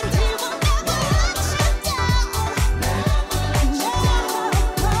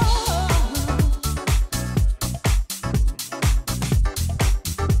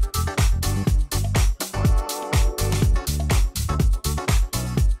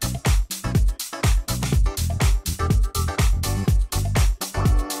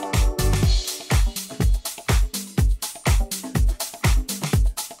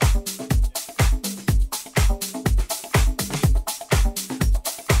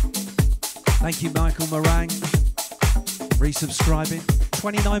Thank you, Michael Meringue. Resubscribing.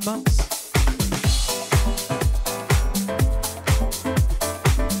 29 months.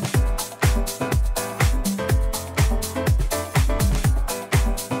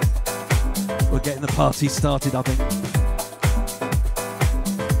 We're getting the party started, I think.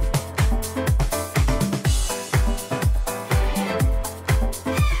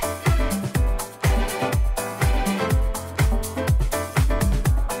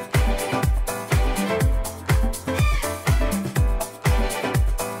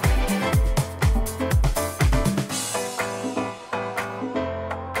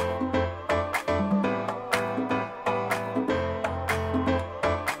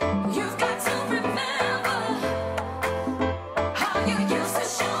 You've got to remember how you used to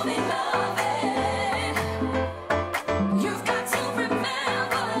show me loving. You've got to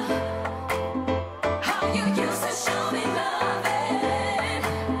remember how you used to show me loving.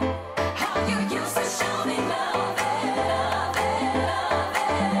 How you used to show me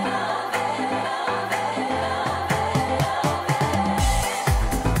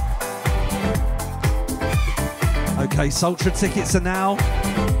Okay, Sultra tickets are now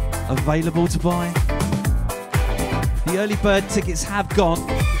available to buy. The early bird tickets have gone.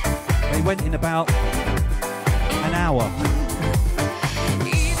 They went in about an hour.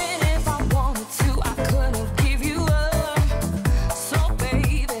 Even if I wanted to, I couldn't give you up. So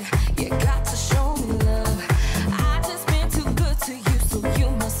baby, you got to show me love. I just been too good to you, so you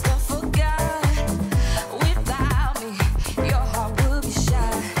must have forgot. Without me, your heart would be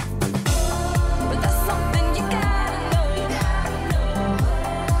shy. But there's something you gotta know.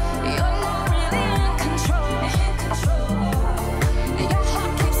 You're not really in control. And your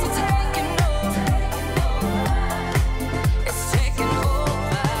heart keeps on taking over. It's taking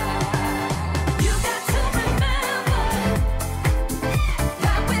over. You got to remember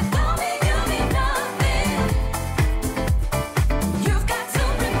that without me you mean nothing. You've got to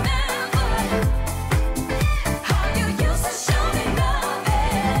remember how you used to show me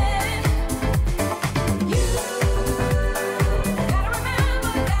loving. You gotta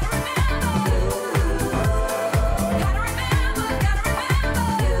remember,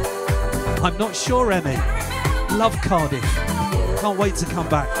 I'm not sure, Emmy. Love Cardiff. Can't wait to come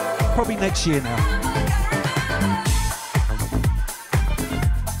back. Probably next year now.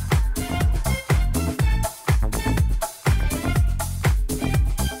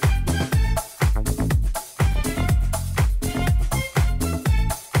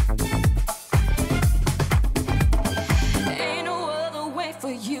 ain't no other way for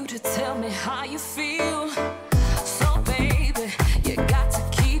you to tell me how you feel. So baby, you got to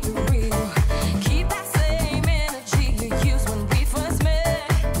keep it real. Keep that same energy you used when we first met.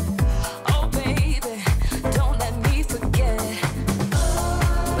 Oh baby,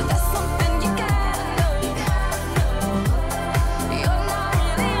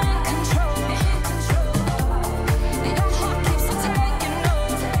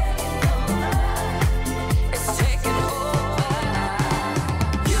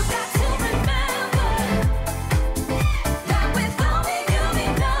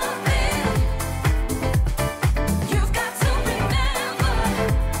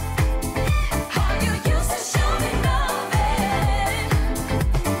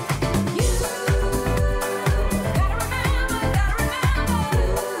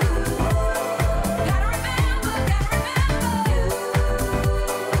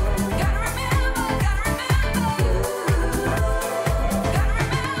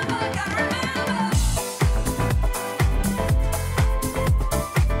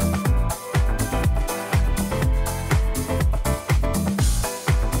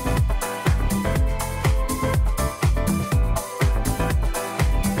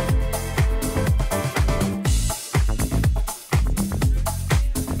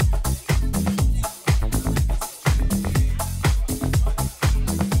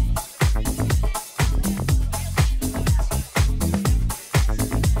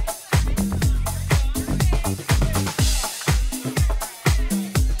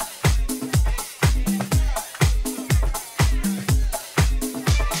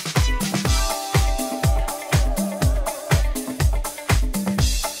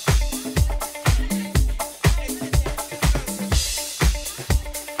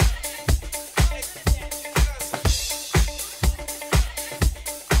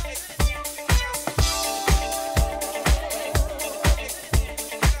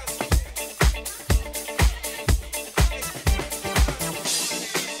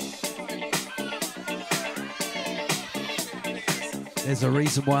 There's a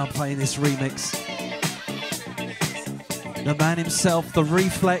reason why I'm playing this remix. The man himself, The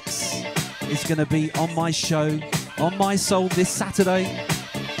Reflex, is going to be on my show, on My Soul, this Saturday.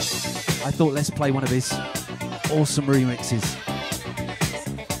 I thought let's play one of his awesome remixes.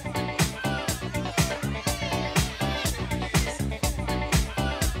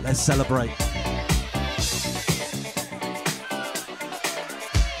 Let's celebrate.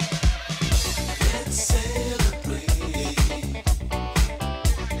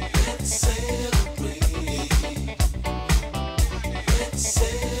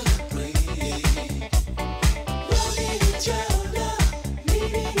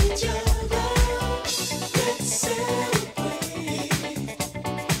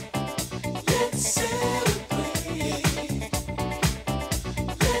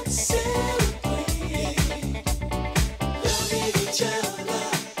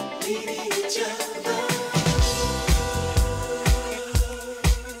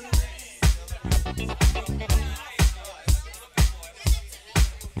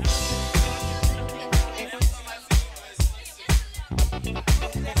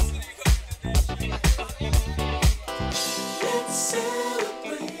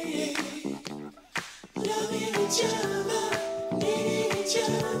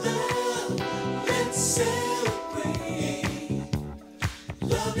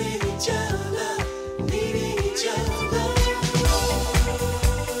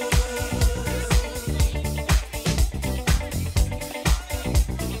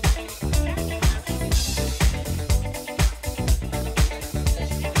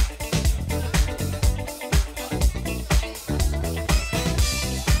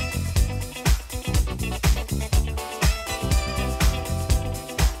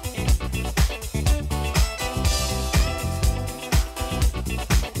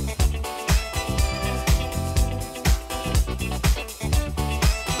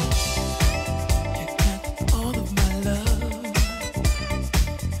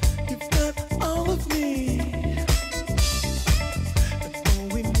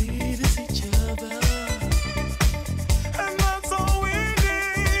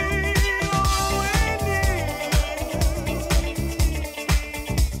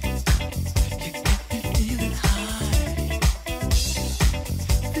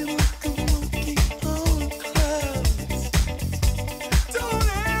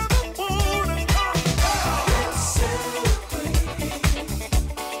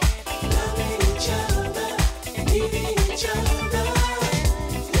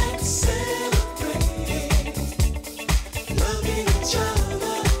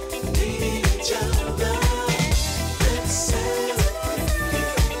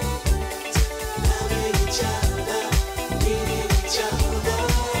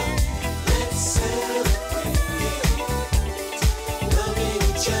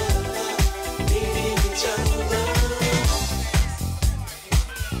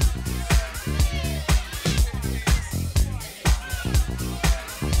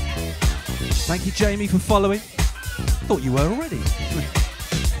 Thank you, Jamie, for following. Thought you were already.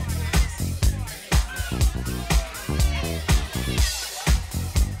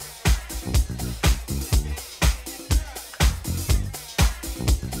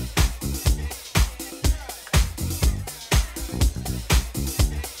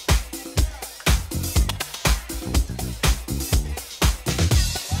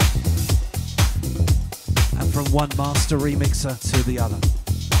 And from one master remixer to the other.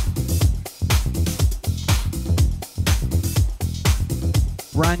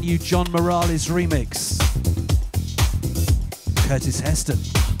 Brand new John Morales remix. Curtis Heston.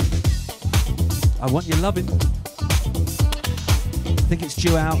 I Want Your Lovin'. I think it's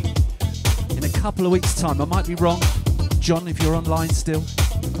due out in a couple of weeks' time. I might be wrong. John, if you're online still,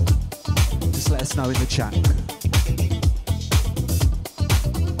 just let us know in the chat.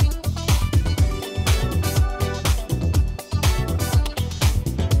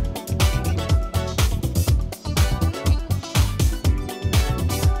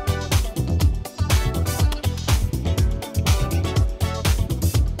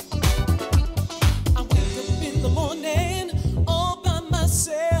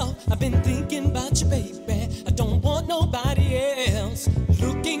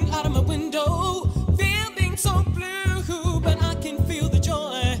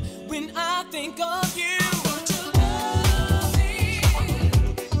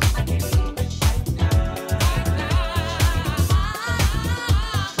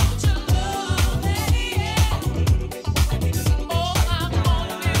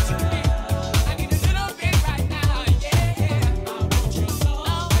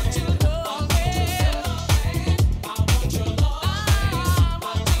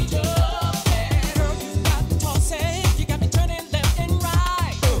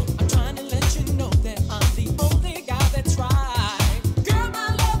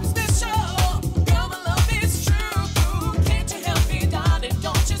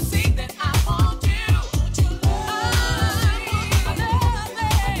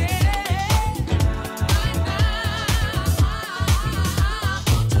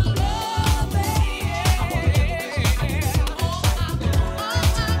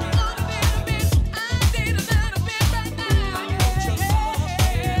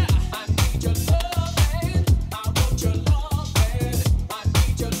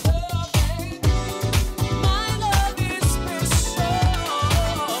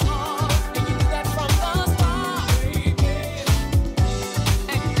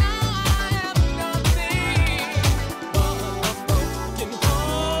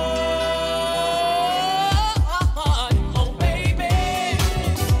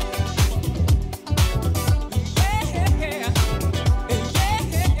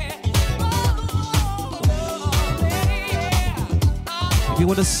 you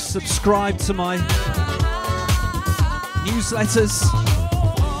want to subscribe to my newsletters,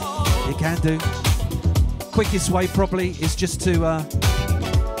 you can do. Quickest way probably is just to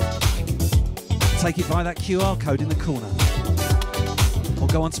take it by that QR code in the corner. Or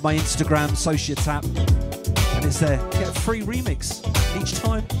go onto my Instagram, Socia Tap, and it's there. Get a free remix each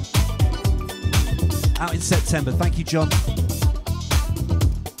time. Out in September. Thank you, John.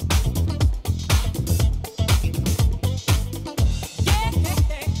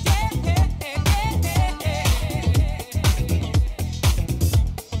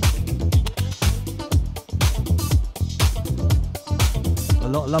 A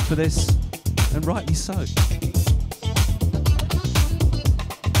lot of love for this, and rightly so.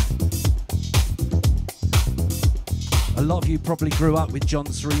 A lot of you probably grew up with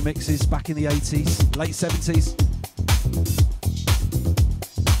John's remixes back in the 80s, late 70s.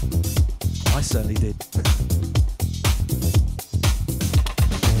 I certainly did.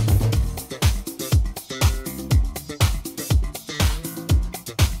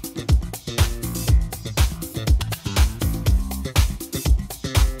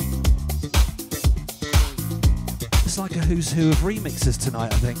 It's like a who's who of remixers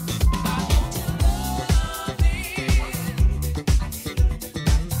tonight, I think.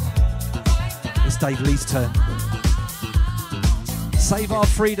 Dave Lee's turn. Save our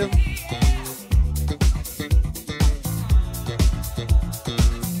freedom.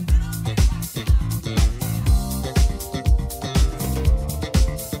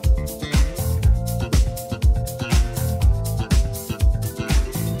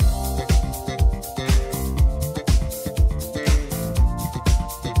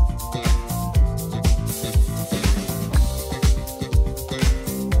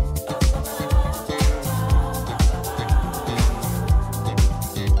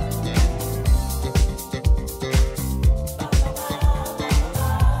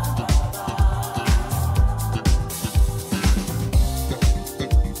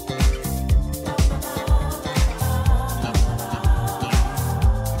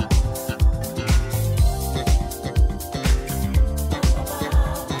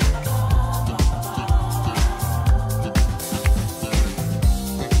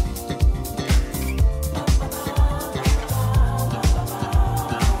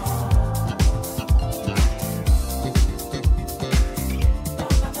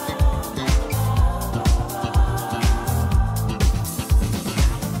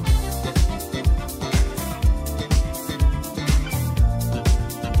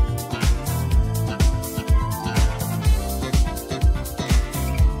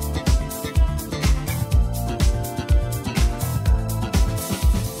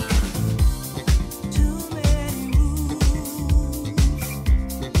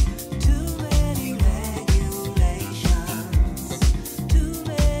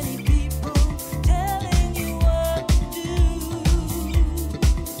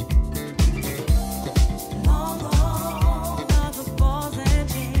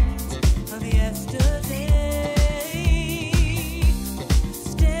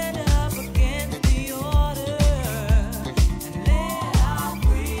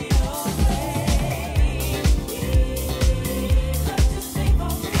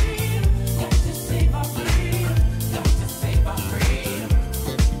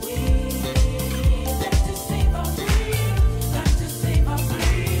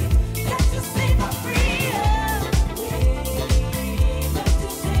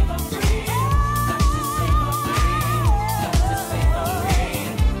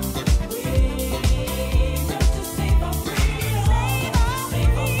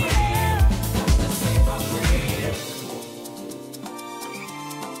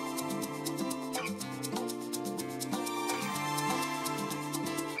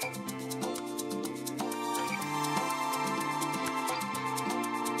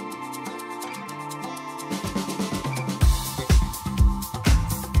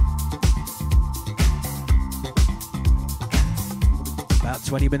 About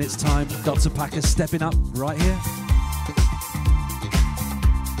 20 minutes time, Dr. Packer stepping up right here.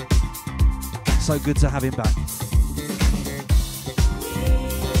 So good to have him back.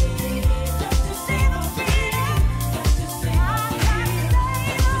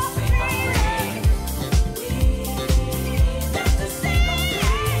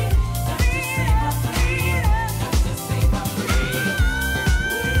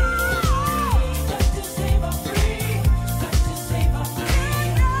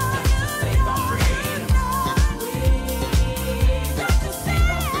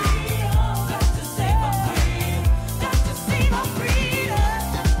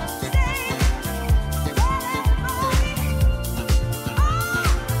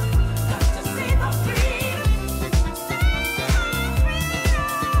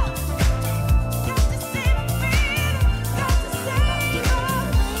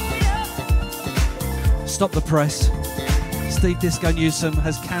 Stop the press. Steve Disco Newsom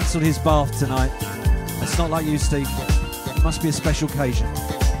has cancelled his bath tonight. It's not like you, Steve. It must be a special occasion.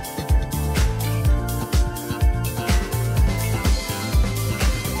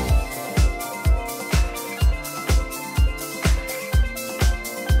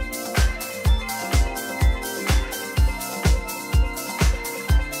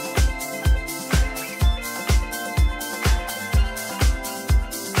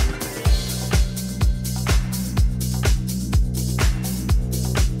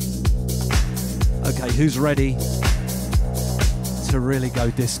 Who's ready to really go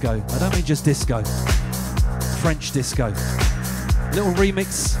disco? I don't mean just disco, French disco. Little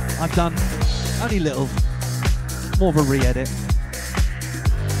remix I've done, only little, more of a re-edit.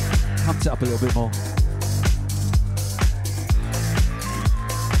 Pumped it up a little bit more.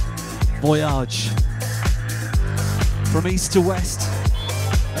 Voyage. From east to west.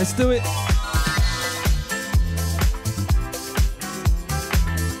 Let's do it.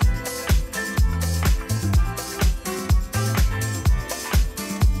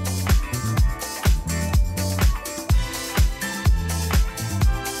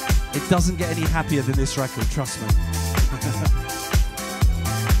 Doesn't get any happier than this record, trust me.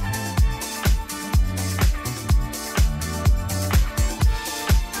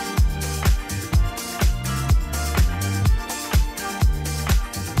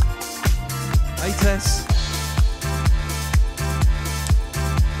 Hey Tess.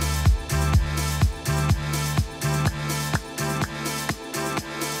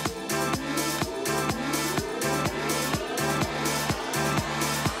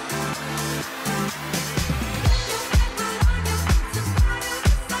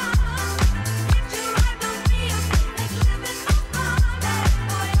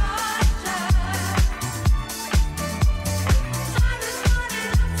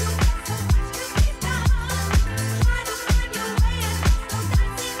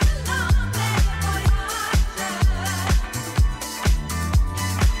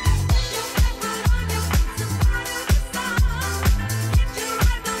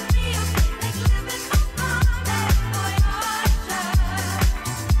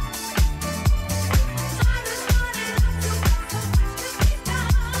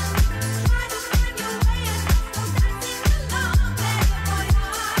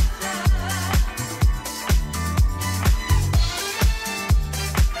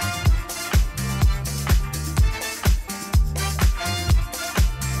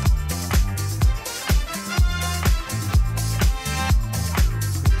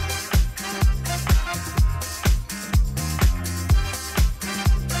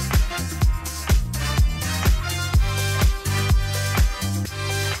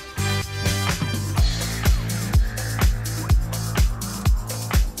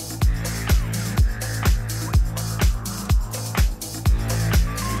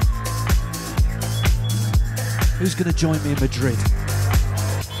 Who's going to join me in Madrid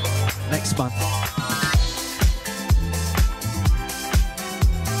next month?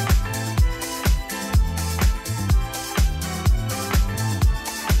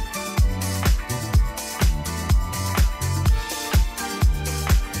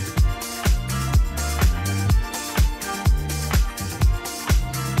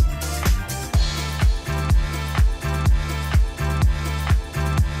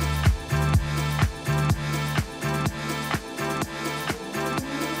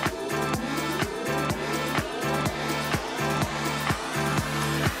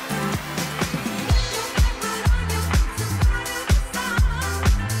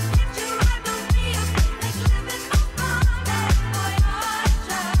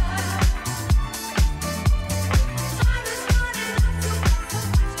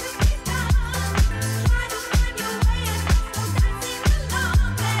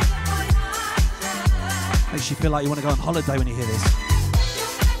 Makes you feel like you want to go on holiday when you hear this.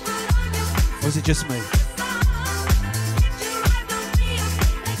 Or is it just me?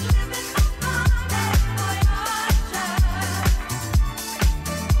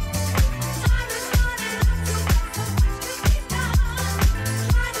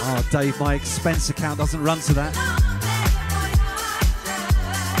 Oh, Dave, my expense account doesn't run to that.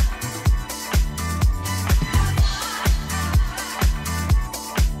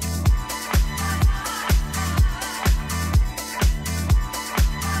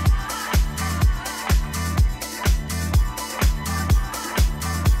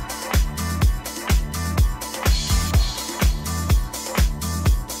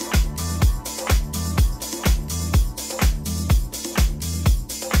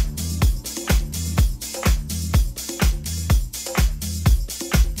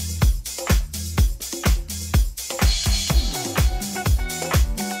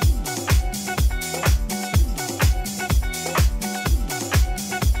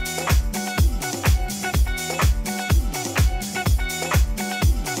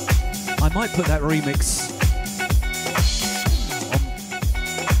 might put that remix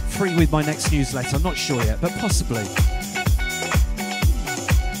on free with my next newsletter. I'm not sure yet, but possibly.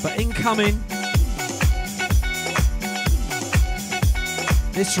 But incoming,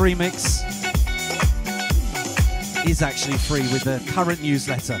 this remix is actually free with the current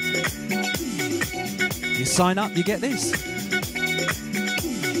newsletter. You sign up, you get this.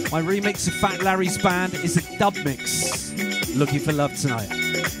 My remix of Fat Larry's Band is a dub mix. Looking for Love Tonight.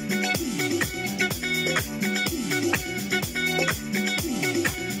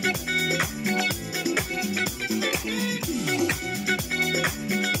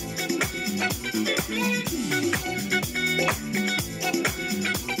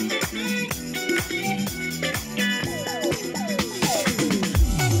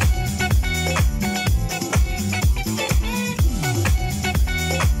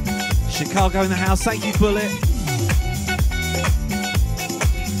 Chicago in the house, thank you, Bullet.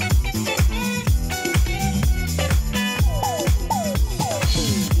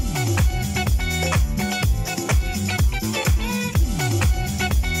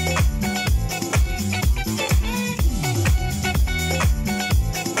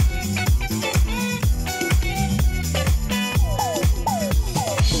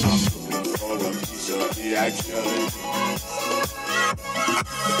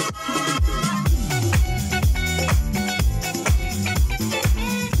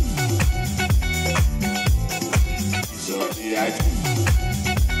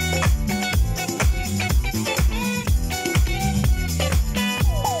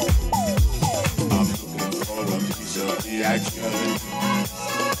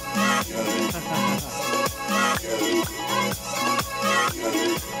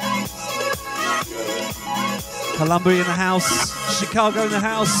 Columbia in the house, Chicago in the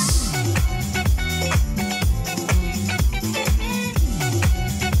house.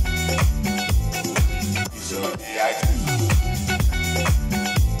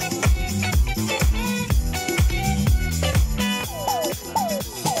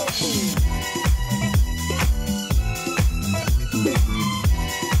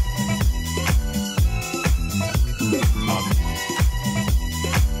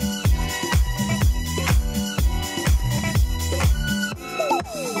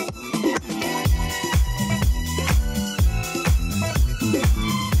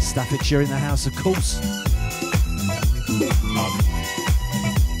 Staffordshire in the house, of course.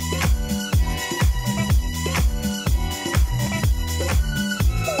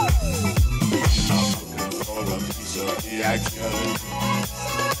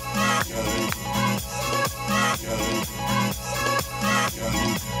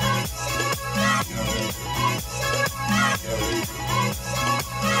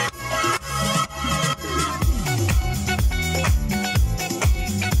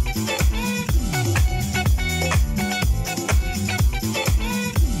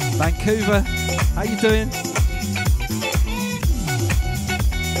 Vancouver, how you doing?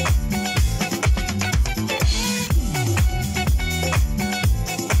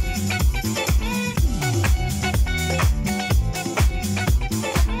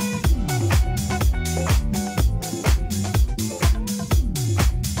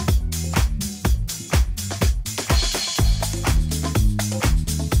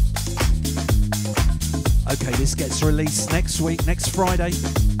 Okay, this gets released next week, next Friday.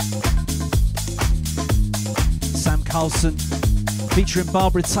 Sam Carlson featuring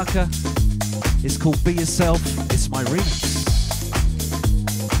Barbara Tucker. It's called Be Yourself. It's my remix.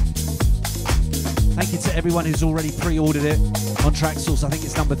 Thank you to everyone who's already pre-ordered it on Traxsource. I think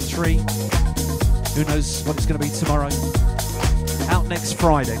it's number 3. Who knows what it's going to be tomorrow. Out next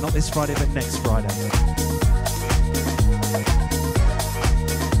Friday. Not this Friday, but next Friday.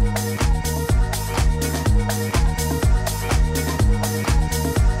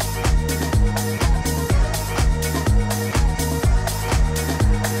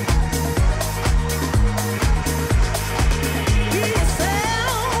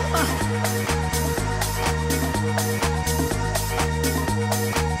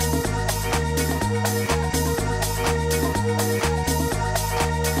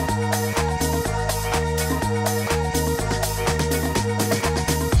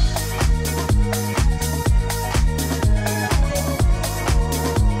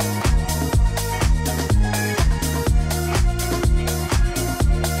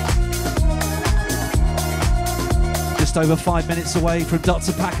 Just over 5 minutes away from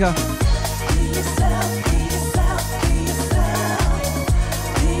Dr. Packer.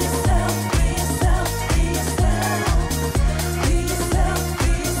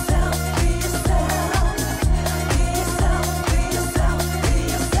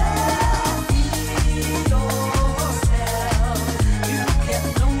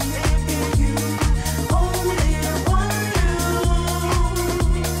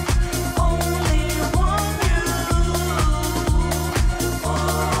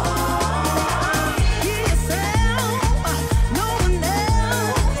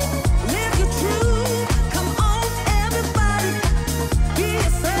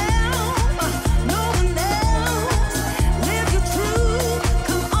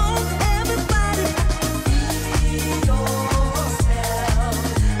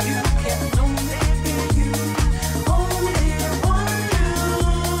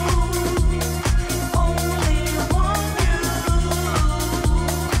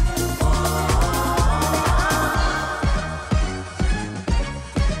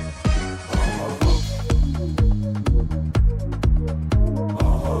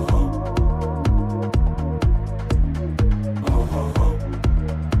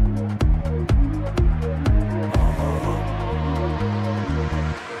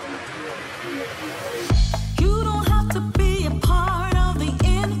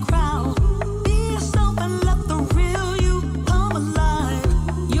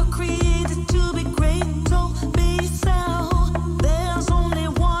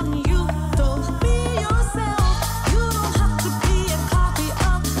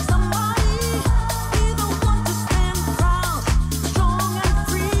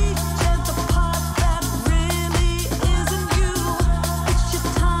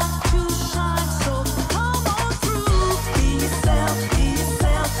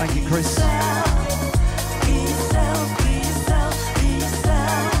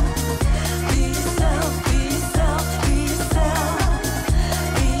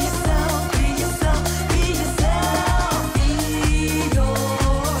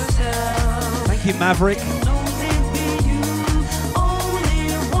 you, Maverick.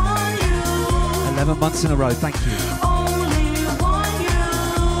 11 months in a row, thank you.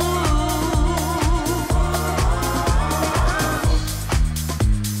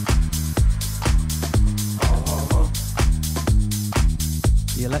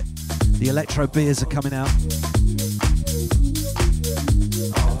 The electro beers are coming out.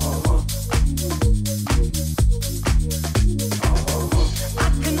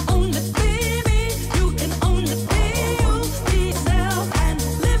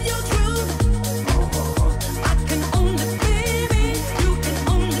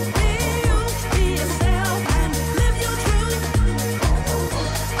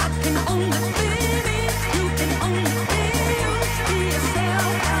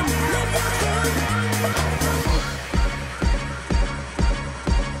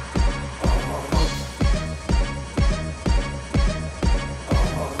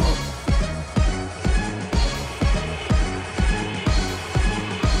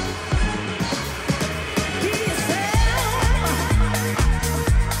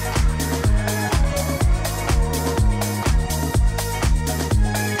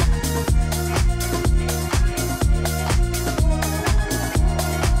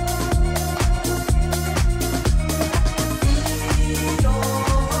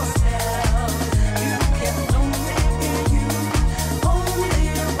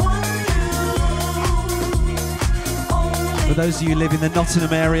 For those of you who live in the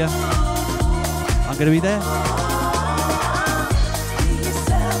Nottingham area, I'm going to be there.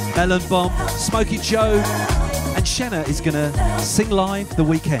 Melon Bomb, Smokey Joe, and Shenna is going to sing live the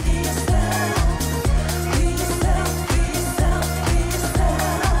weekend.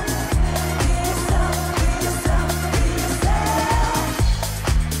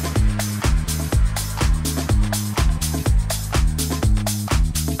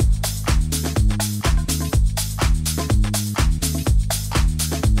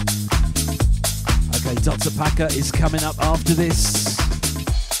 Dr. Packer is coming up after this.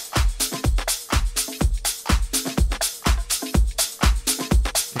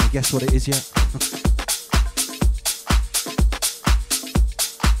 Can you guess what it is yet?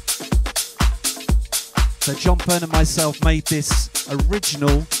 So John Fern and myself made this original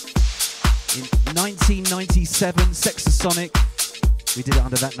in 1997, Sexasonic. We did it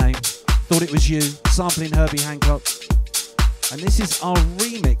under that name. Thought It Was You, sampling Herbie Hancock. And this is our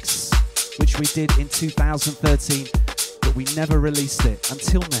remix, which we did in 2013, but we never released it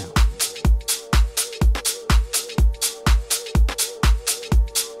until now.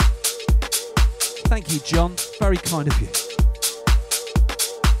 Thank you, John. Very kind of you.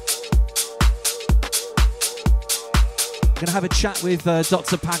 I'm going to have a chat with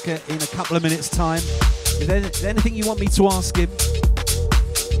Dr. Packer in a couple of minutes' time. If there's anything you want me to ask him,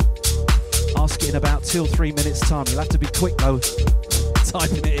 ask it in about 2 or 3 minutes' time. You'll have to be quick, though,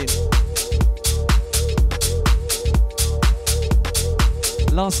 typing it in.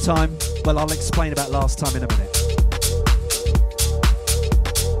 Last time, well, I'll explain about last time in a minute.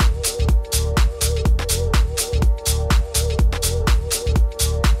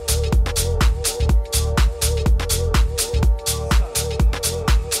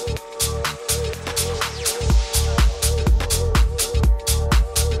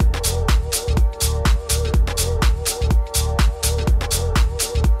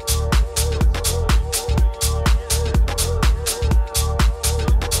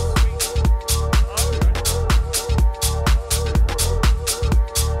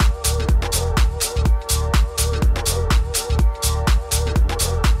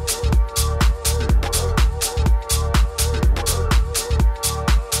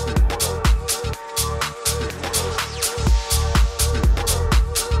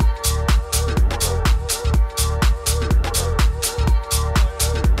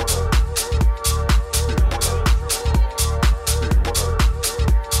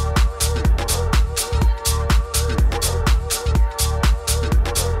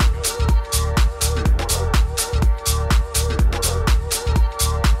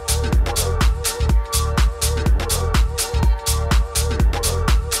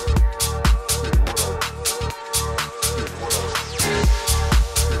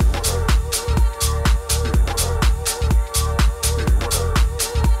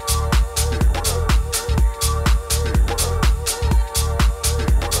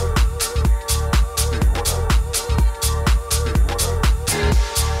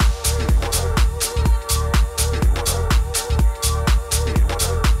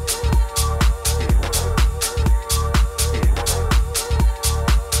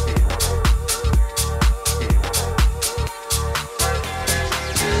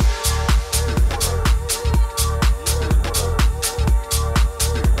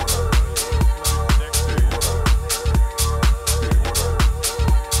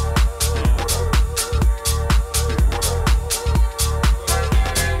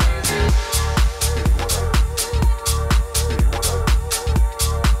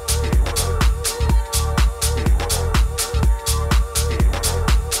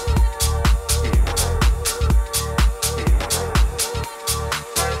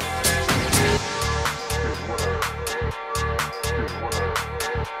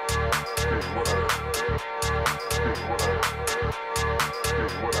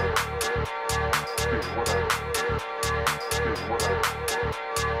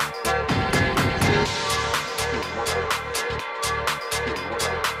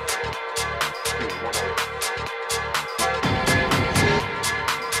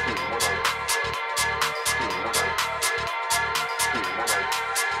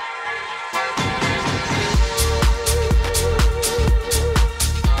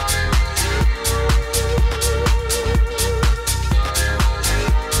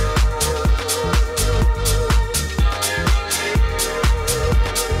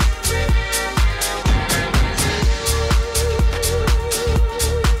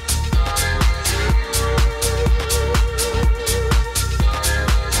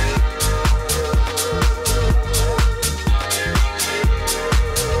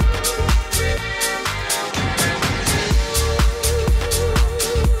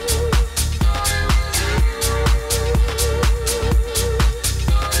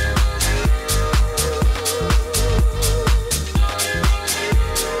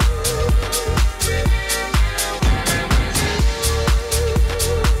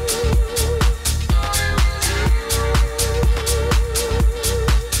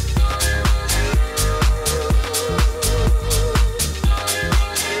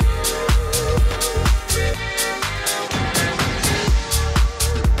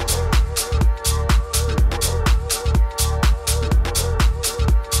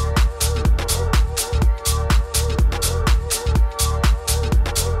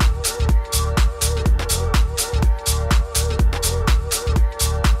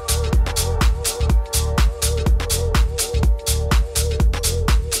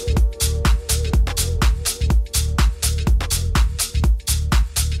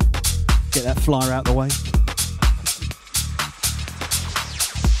 Get that flyer out the way.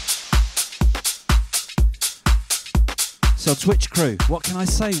 So Twitch crew, what can I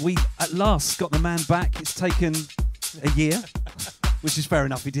say? We at last got the man back. It's taken a year, which is fair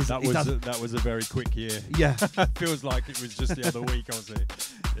enough. That was a very quick year. Yeah. Feels like it was just the other week I was here.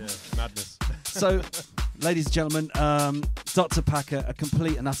 Yeah, madness. So, ladies and gentlemen, Dr. Packer, a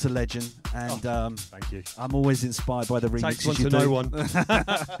complete and utter legend, and thank you. I'm always inspired by the remixes Takes one you to do. know one.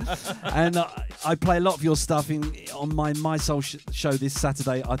 And I play a lot of your stuff on my Soul show this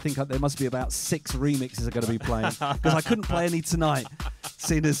Saturday. I think there must be about 6 remixes I'm going to be playing because I couldn't play any tonight,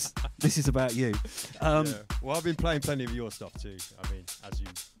 seeing as this is about you. Yeah. Well, I've been playing plenty of your stuff too. I mean, as you.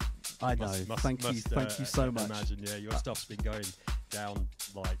 I know. Thank you so much. Imagine, yeah, your stuff's been going down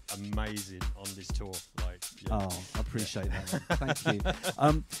like amazing on this tour. Like, yeah. Oh, I appreciate that. Thank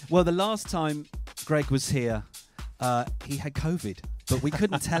you. Well, the last time Greg was here, he had COVID, but we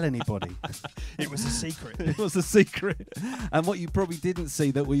couldn't tell anybody. It was a secret. It was a secret. And what you probably didn't see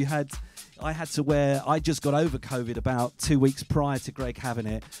that I just got over COVID about 2 weeks prior to Greg having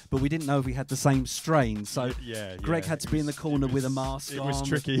it, but we didn't know if we had the same strain. So Greg had to be in the corner with a mask on. It was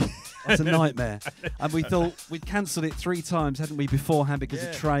tricky. It's a nightmare. And we thought we'd cancelled it 3 times, hadn't we, beforehand because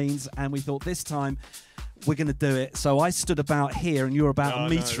of trains. And we thought this time we're going to do it. So I stood about here and you were about a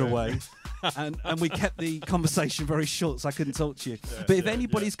metre away. and we kept the conversation very short, so I couldn't talk to you. But if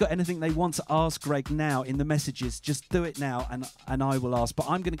anybody's got anything they want to ask Greg now in the messages, just do it now, and I will ask. But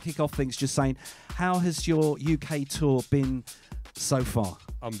I'm going to kick off things just saying, how has your UK tour been so far?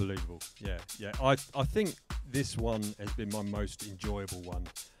 Unbelievable. Yeah. I think this one has been my most enjoyable one.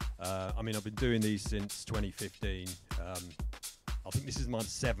 I mean, I've been doing these since 2015. I think this is my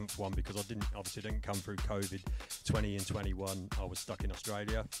 7th one because I didn't come through COVID. 20 and 21, I was stuck in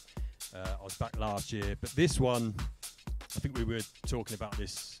Australia. I was back last year, but this one, I think we were talking about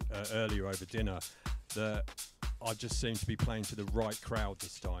this earlier over dinner, that I just seem to be playing to the right crowd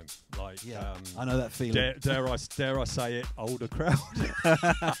this time. Like, I know that feeling. Dare I say it? Older crowd.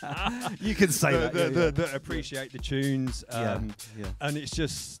 You can say that. That appreciate the tunes. And it's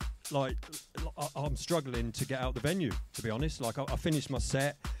just like I'm struggling to get out the venue. To be honest, like I finished my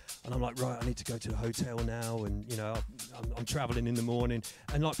set. And I'm like, right, I need to go to the hotel now, and you know, I'm traveling in the morning,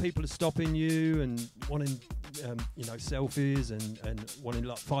 and like people are stopping you and wanting, selfies and wanting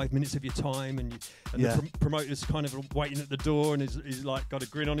like 5 minutes of your time, and the promoter's kind of waiting at the door, and he's like got a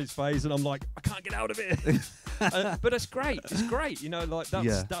grin on his face, and I'm like, I can't get out of it. But it's great. It's great. You know, like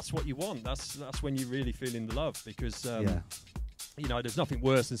that's what you want. That's when you're really feeling the love, because you know, there's nothing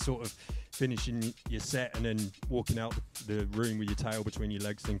worse than sort of finishing your set and then walking out the room with your tail between your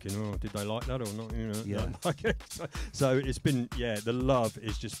legs thinking, oh, did they like that or not? You know, so it's been, the love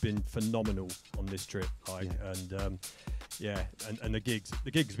has just been phenomenal on this trip. And the gigs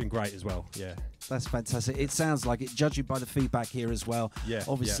have been great as well. Yeah. That's fantastic. It sounds like it, judging by the feedback here as well. Yeah.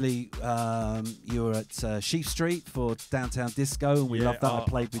 Obviously, you were at Sheaf Street for Downtown Disco, and we loved that. I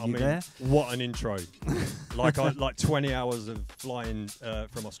played with you there. What an intro! like 20 hours of flying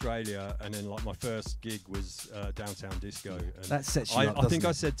from Australia, and then like my first gig was Downtown Disco. And that sets you up. I think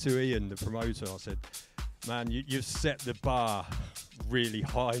I said to Ian, the promoter, I said, man, you've set the bar really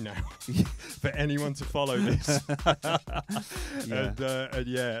high now for anyone to follow this. And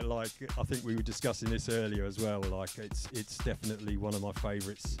like I think we were discussing this earlier as well. Like it's definitely one of my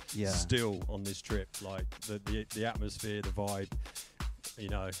favourites still on this trip. Like the atmosphere, the vibe. You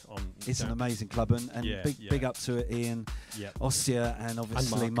know, it's an amazing club, and big up to it, Ian, Ossia, and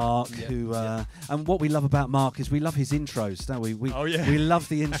obviously Mark, who and what we love about Mark is we love his intros, don't we? We love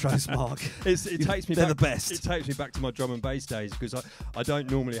the intros, Mark. They're the best. It takes me back to my drum and bass days, because I don't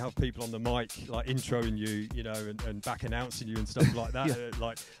normally have people on the mic like introing you know, and back announcing you and stuff like that.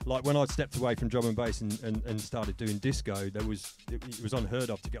 Like when I stepped away from drum and bass and started doing disco, it was unheard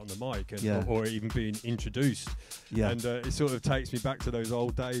of to get on the mic or even being introduced. And it sort of takes me back to those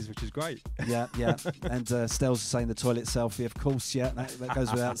old days, which is great. And Stel's saying the toilet selfie, of course. That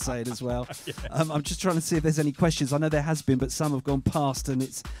goes without saying as well. I'm just trying to see if there's any questions. I know there has been, but some have gone past, and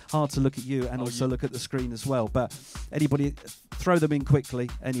it's hard to look at you and also look at the screen as well. But anybody, throw them in quickly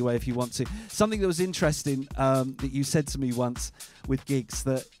anyway if you want to. Something that was interesting that you said to me once with gigs,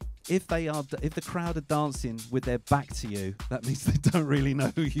 that if the crowd are dancing with their back to you, that means they don't really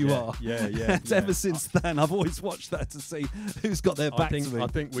know who you are. Ever since then, I've always watched that to see who's got their back to me. I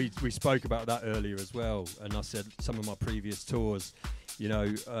think we spoke about that earlier as well, and I said some of my previous tours, you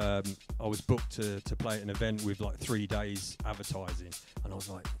know, I was booked to play at an event with like 3 days advertising, and I was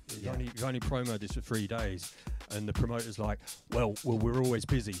like, you've only promoted this for 3 days. And the promoter's like, well, we're always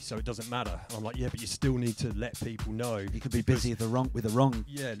busy, so it doesn't matter. And I'm like, yeah, but you still need to let people know. You could be busy with the wrong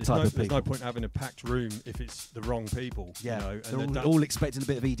yeah, type of people. There's no point having a packed room if it's the wrong people. Yeah, you know, they're and all expecting a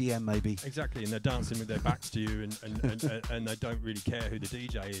bit of EDM maybe. Exactly, and they're dancing with their backs to you, and they don't really care who the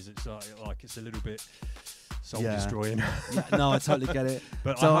DJ is. It's like it's a little bit soul destroying. Yeah, no, I totally get it.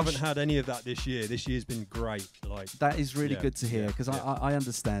 But I haven't had any of that this year. This year's been great. Like that is really good to hear, because I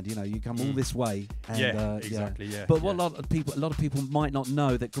understand. You know, you come all this way. And, exactly. Yeah. But what a lot of people might not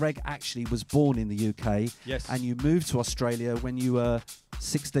know, that Greg actually was born in the UK. Yes. And you moved to Australia when you were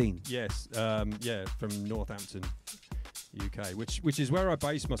 16. Yes. From Northampton, UK, which is where I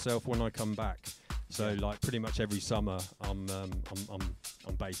base myself when I come back. So like pretty much every summer I'm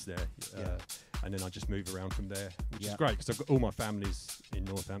based there, and then I just move around from there, which is great because I've got all my families in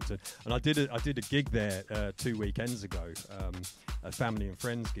Northampton. And I did a gig there 2 weekends ago, a family and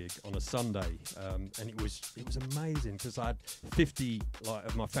friends gig on a Sunday, and it was amazing because I had 50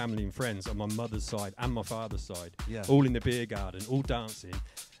 of my family and friends on my mother's side and my father's side, all in the beer garden, all dancing.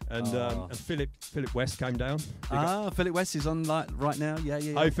 And Philip West came down. Philip West is on right now. Yeah.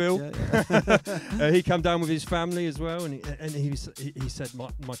 Hey Phil. Yeah. He came down with his family as well, and he said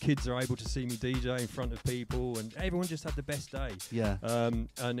my kids are able to see me DJ in front of people, and everyone just had the best day. Yeah.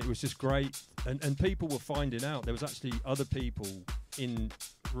 And it was just great, and people were finding out. There was actually other people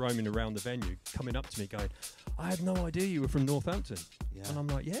roaming around the venue coming up to me going, I had no idea you were from Northampton. Yeah. And I'm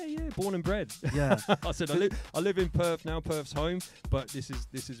like, yeah, born and bred. Yeah. I said, I live in Perth now. Perth's home, but this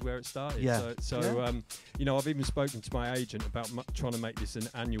is where it started. Yeah. So you know, I've even spoken to my agent about trying to make this an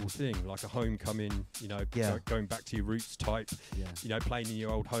annual thing, like a homecoming. You know, going back to your roots type. Yeah. You know, playing in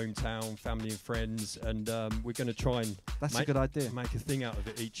your old hometown, family and friends, and we're going to try and a good idea. Make a thing out of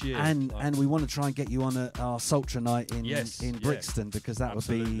it each year. And we want to try and get you on our Sultra night in Brixton, because that would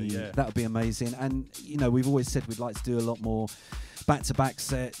be amazing. And you know, we've always said we'd like to do a lot more back-to-back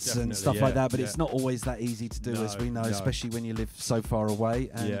sets and stuff like that, but it's not always that easy to do, as we know, especially when you live so far away.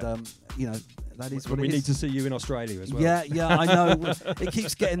 And you know, that is what it is. We need to see you in Australia as well. Yeah, I know. It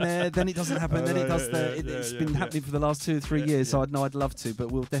keeps getting there, then it doesn't happen, then it does. It's been happening for the last 2 or 3 years, so I'd love to,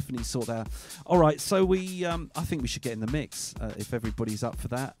 but we'll definitely sort that out. All right, so I think we should get in the mix if everybody's up for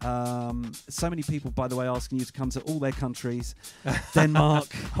that. So many people, by the way, asking you to come to all their countries. Denmark.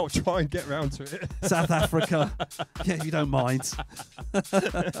 I'll try and get round to it. South Africa. Yeah, if you don't mind. And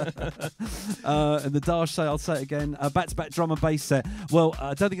the Dash say, I'll say it again, back-to-back drum and bass set. Well,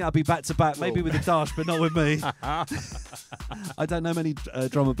 I don't think that'll be back-to-back, maybe with the Dash, but not with me. I don't know many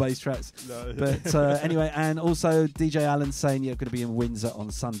drum and bass tracks. No. But anyway, and also DJ Alan's saying you're going to be in Windsor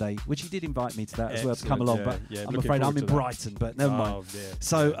on Sunday, which he did invite me to that as well to come along, but I'm afraid I'm in Brighton, but never mind. Yeah.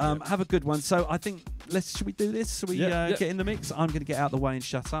 So have a good one. So I think, should we do this? Should we get in the mix? I'm going to get out of the way and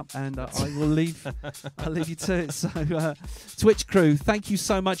shut up, and I will leave. I'll leave you to it. So Twitch crew, thank you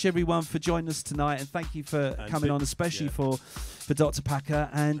so much everyone for joining us tonight, and thank you for coming on, especially for Dr. Packer,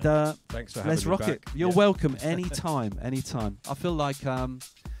 and thanks for having let's me rock back. it. You're welcome anytime. I feel like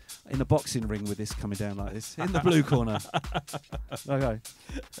in a boxing ring with this coming down like this in the blue corner. Okay,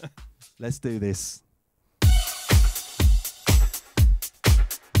 let's do this.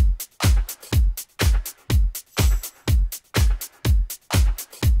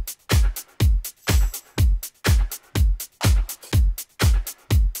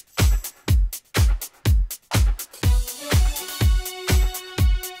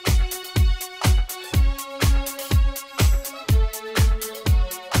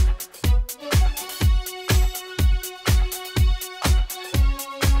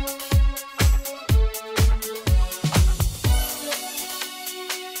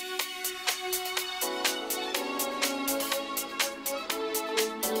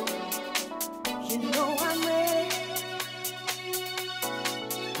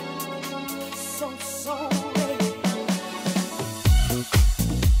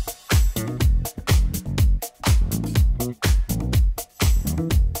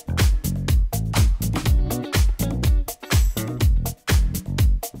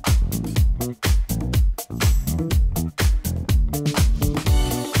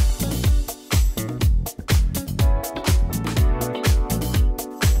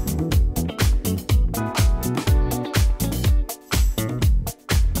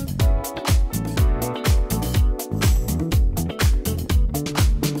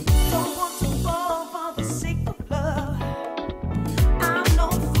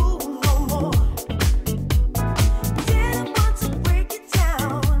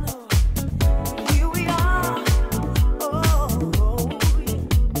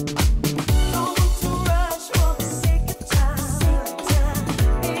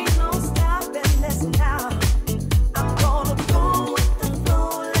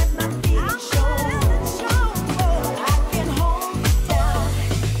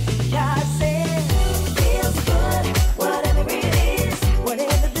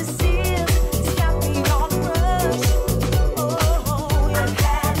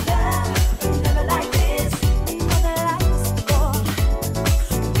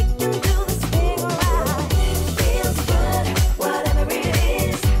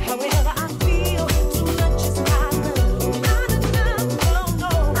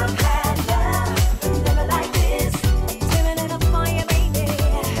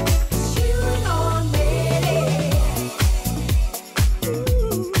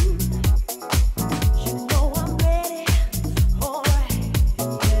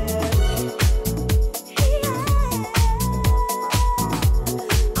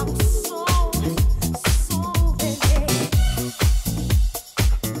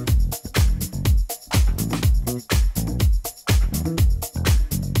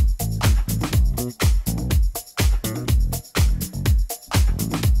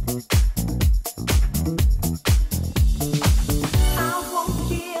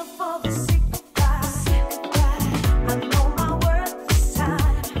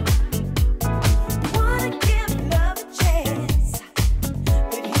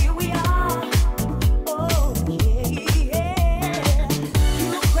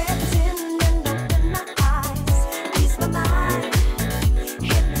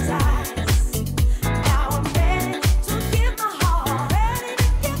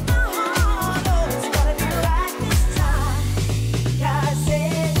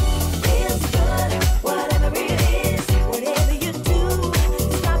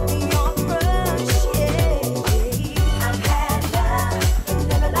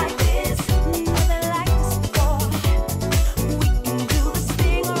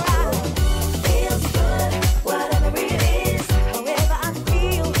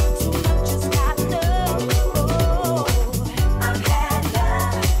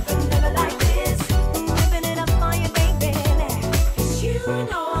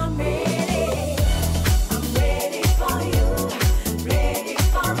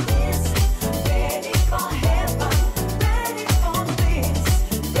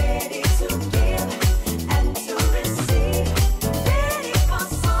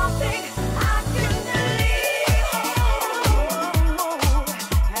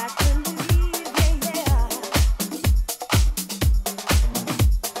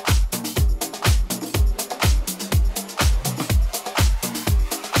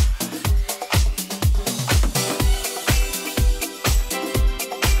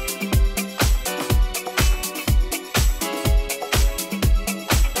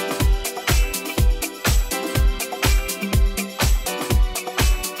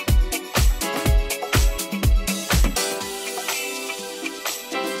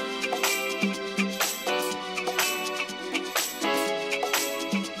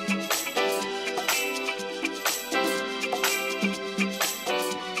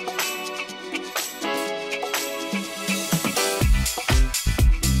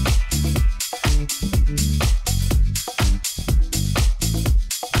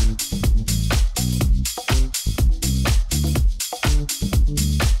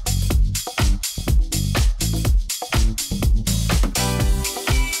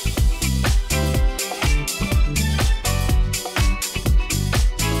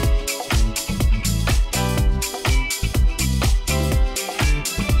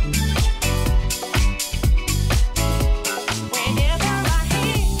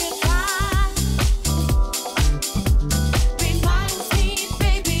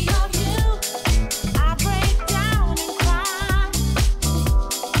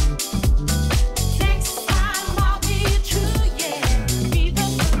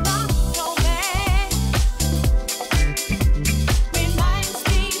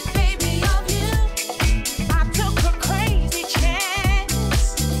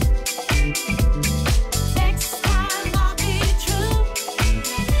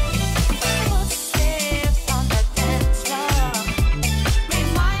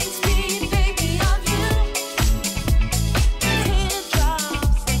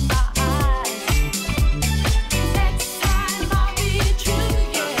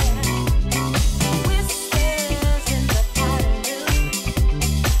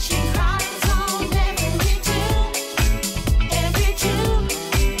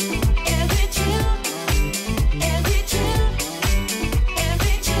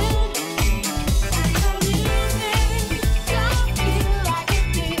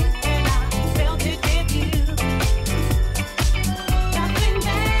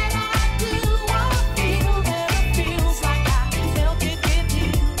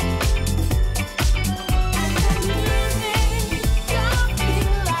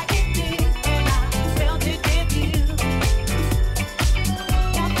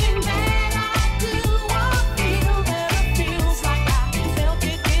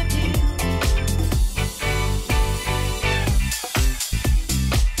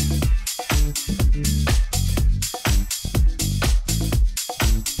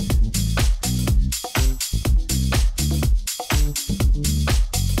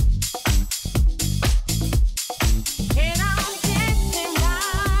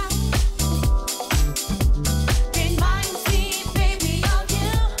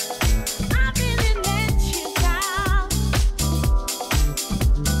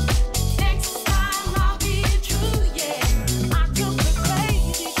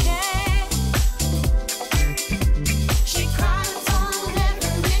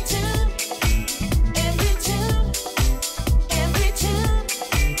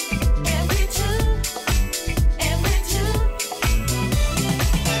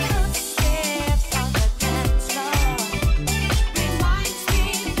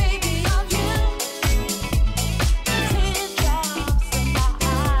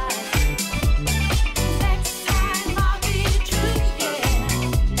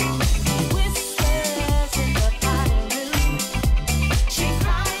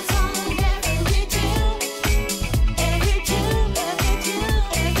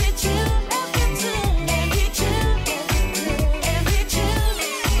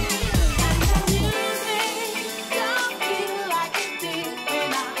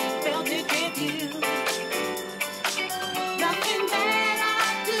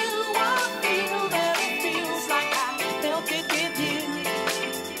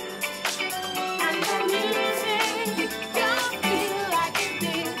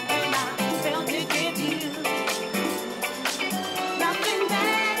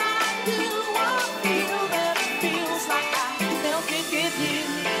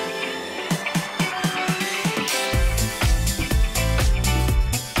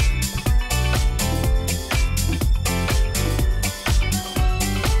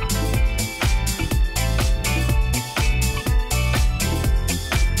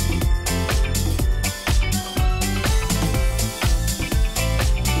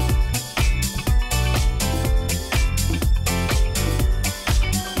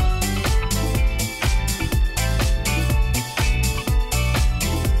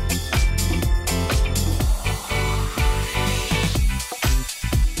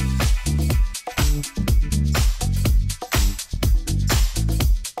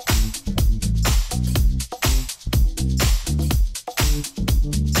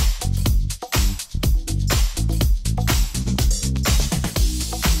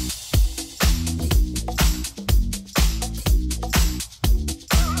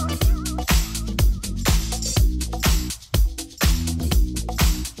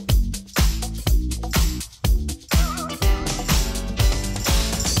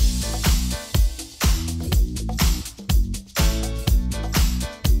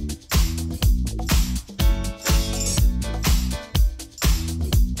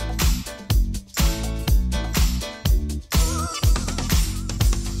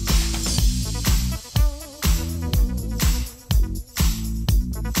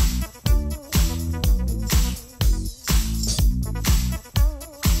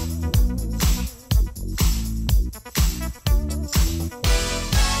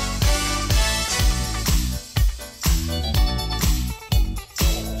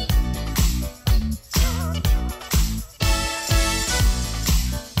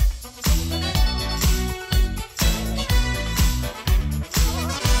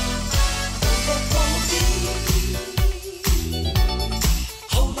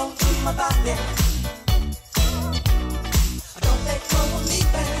 my body. Don't let go of me,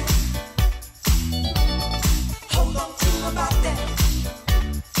 baby. Hold on to my body.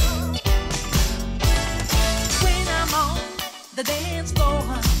 When I'm on the dance floor,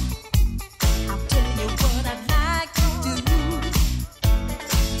 I'll tell you what I'd like to do.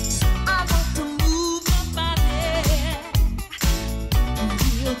 I want to move my body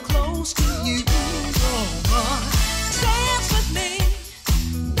real close to you. Dance with me,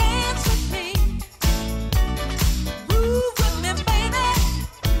 dance with me, move with me, baby.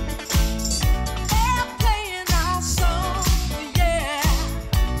 They're playing our song, yeah.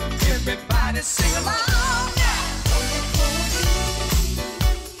 Everybody sing along, yeah.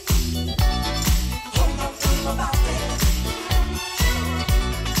 Hold on to my body.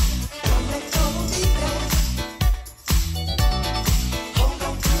 Don't let go of me, baby. Hold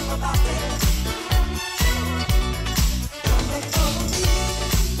on to my body. Don't let go of me.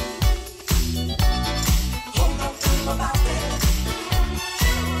 Hold on to my body.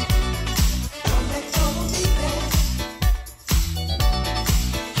 Don't let go of me, baby.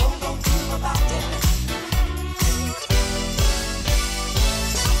 Hold on to my body.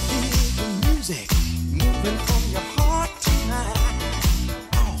 Feel the music moving from your heart tonight.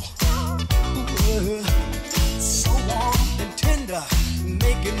 Oh, so warm and tender,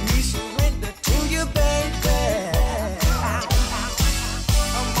 making me surrender to you, baby.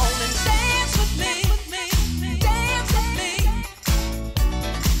 Come on and dance with me, dance with me,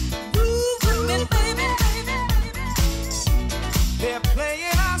 groove with me, baby. They're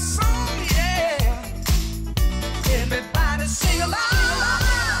playing our song, yeah. Everybody sing along.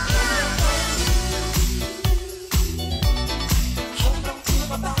 Hold on to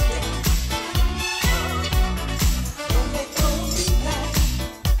my body. Don't let go of me, baby.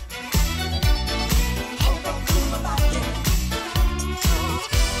 Hold on to my body.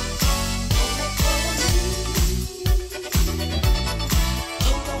 Don't let go of me.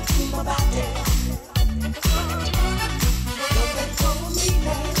 Hold on to my body. Don't let go of me,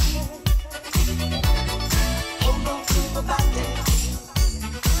 baby. Hold on to my body.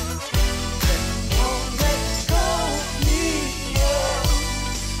 Don't let go of me, yeah.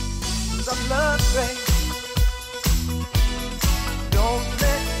 'Cause I'm love crazy. Don't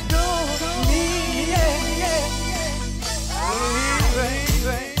let go of me, yeah, yeah.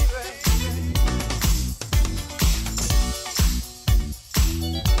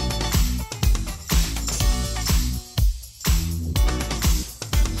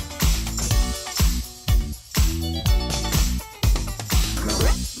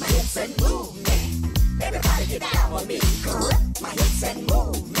 Correct my hips and move me. Everybody get down with me. Correct my hips and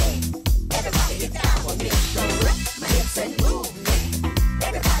move me. Everybody get down with me. Correct my hips and move me.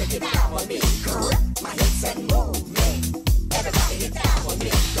 Everybody get down with me. Correct my hips and move me. Everybody get down with me.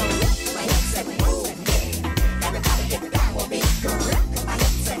 Correct my hips and move me. Everybody get down with me. Correct my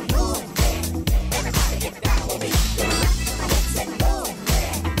hips and move me. Everybody get down with me. Correct my hips and move me.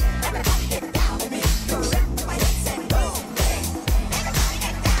 Everybody get down with me. Correct my hips and move me. Everybody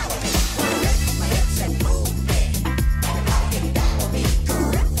get down with me. Correct my hips and move me. Everybody get down with me.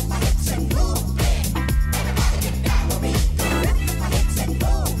 Correct my hips and move me. Everybody get down with me. Correct my hips and move me. Everybody get down with me. Correct my hips and move me. Everybody get down with me. Correct my hips and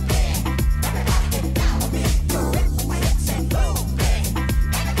move me. Everybody get down with me. Correct my hips and move me.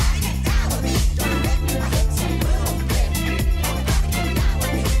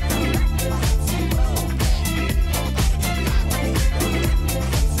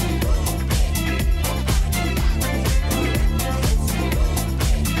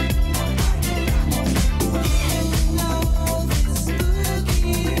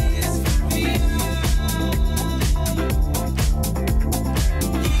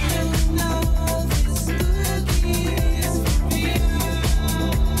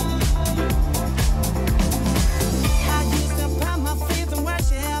 I used to put my faith in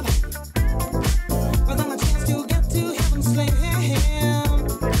worship, but then I chance to get to heaven slam.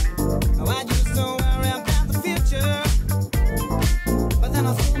 Oh, I used to worry about the future, but then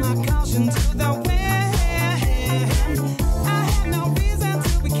I threw my caution to the wind. I had no reason to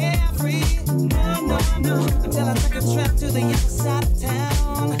be carefree, no, until I took a trip to the other side of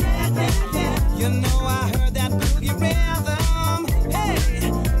town. You know I heard that boogie rhythm. Hey,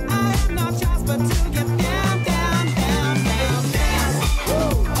 I had no choice but to get down.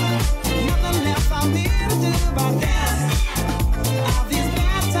 Woo. Nothing left for me to do but dance. All these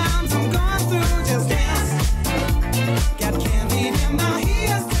bad times I'm going through, just dance. Got candy in my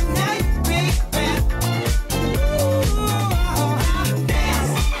ears tonight, baby.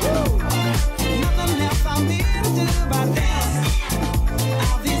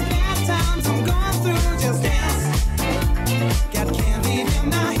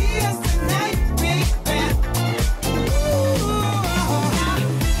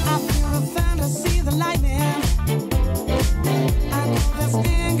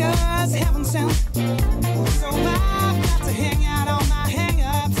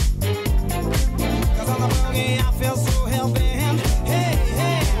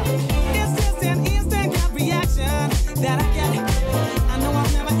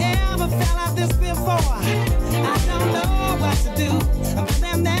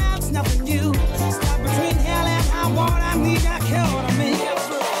 hear what I mean?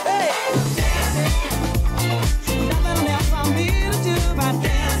 Hey, nothing else for me to do but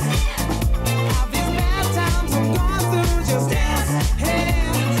dance. All these bad times I'm going through, just dance. Hey,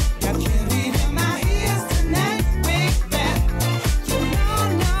 got candy in my ears tonight, baby. You know,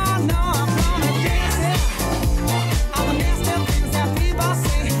 no, I'm gonna dance it. All the nasty things that people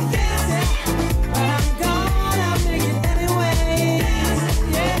say, dance it. But I'm gonna make it anyway.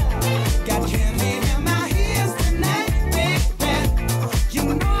 Yeah, got candy in my ears tonight, baby. You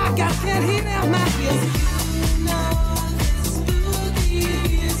know I got candy in my ears. You know this boogie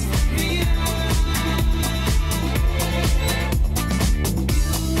is real.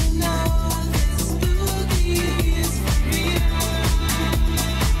 You know this boogie is real.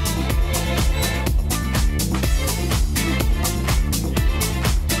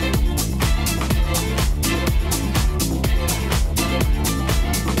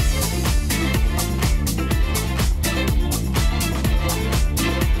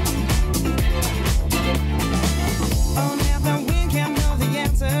 Oh, now the wind can't know the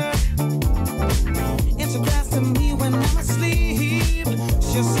answer. It's a class to me when I'm asleep.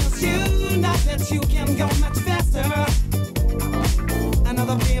 Just as you know that you can go much faster.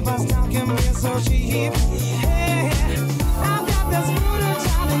 Another people's talking me so cheap. Hey, I've got this voodoo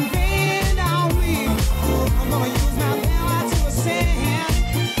child invading on me. I'm gonna use my power to ascend.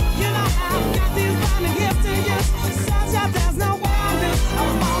 You know I've got these blinding gifts to use. Such that there's no way I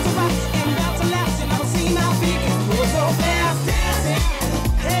was born to rock and about to last. You never see my feet can move so fast dancing.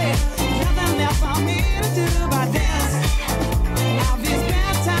 Hey, nothing left for me to do but dance. All these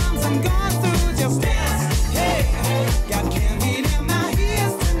bad times I'm going through, just dance. Hey, got candy in my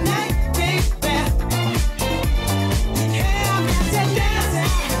ears tonight, baby.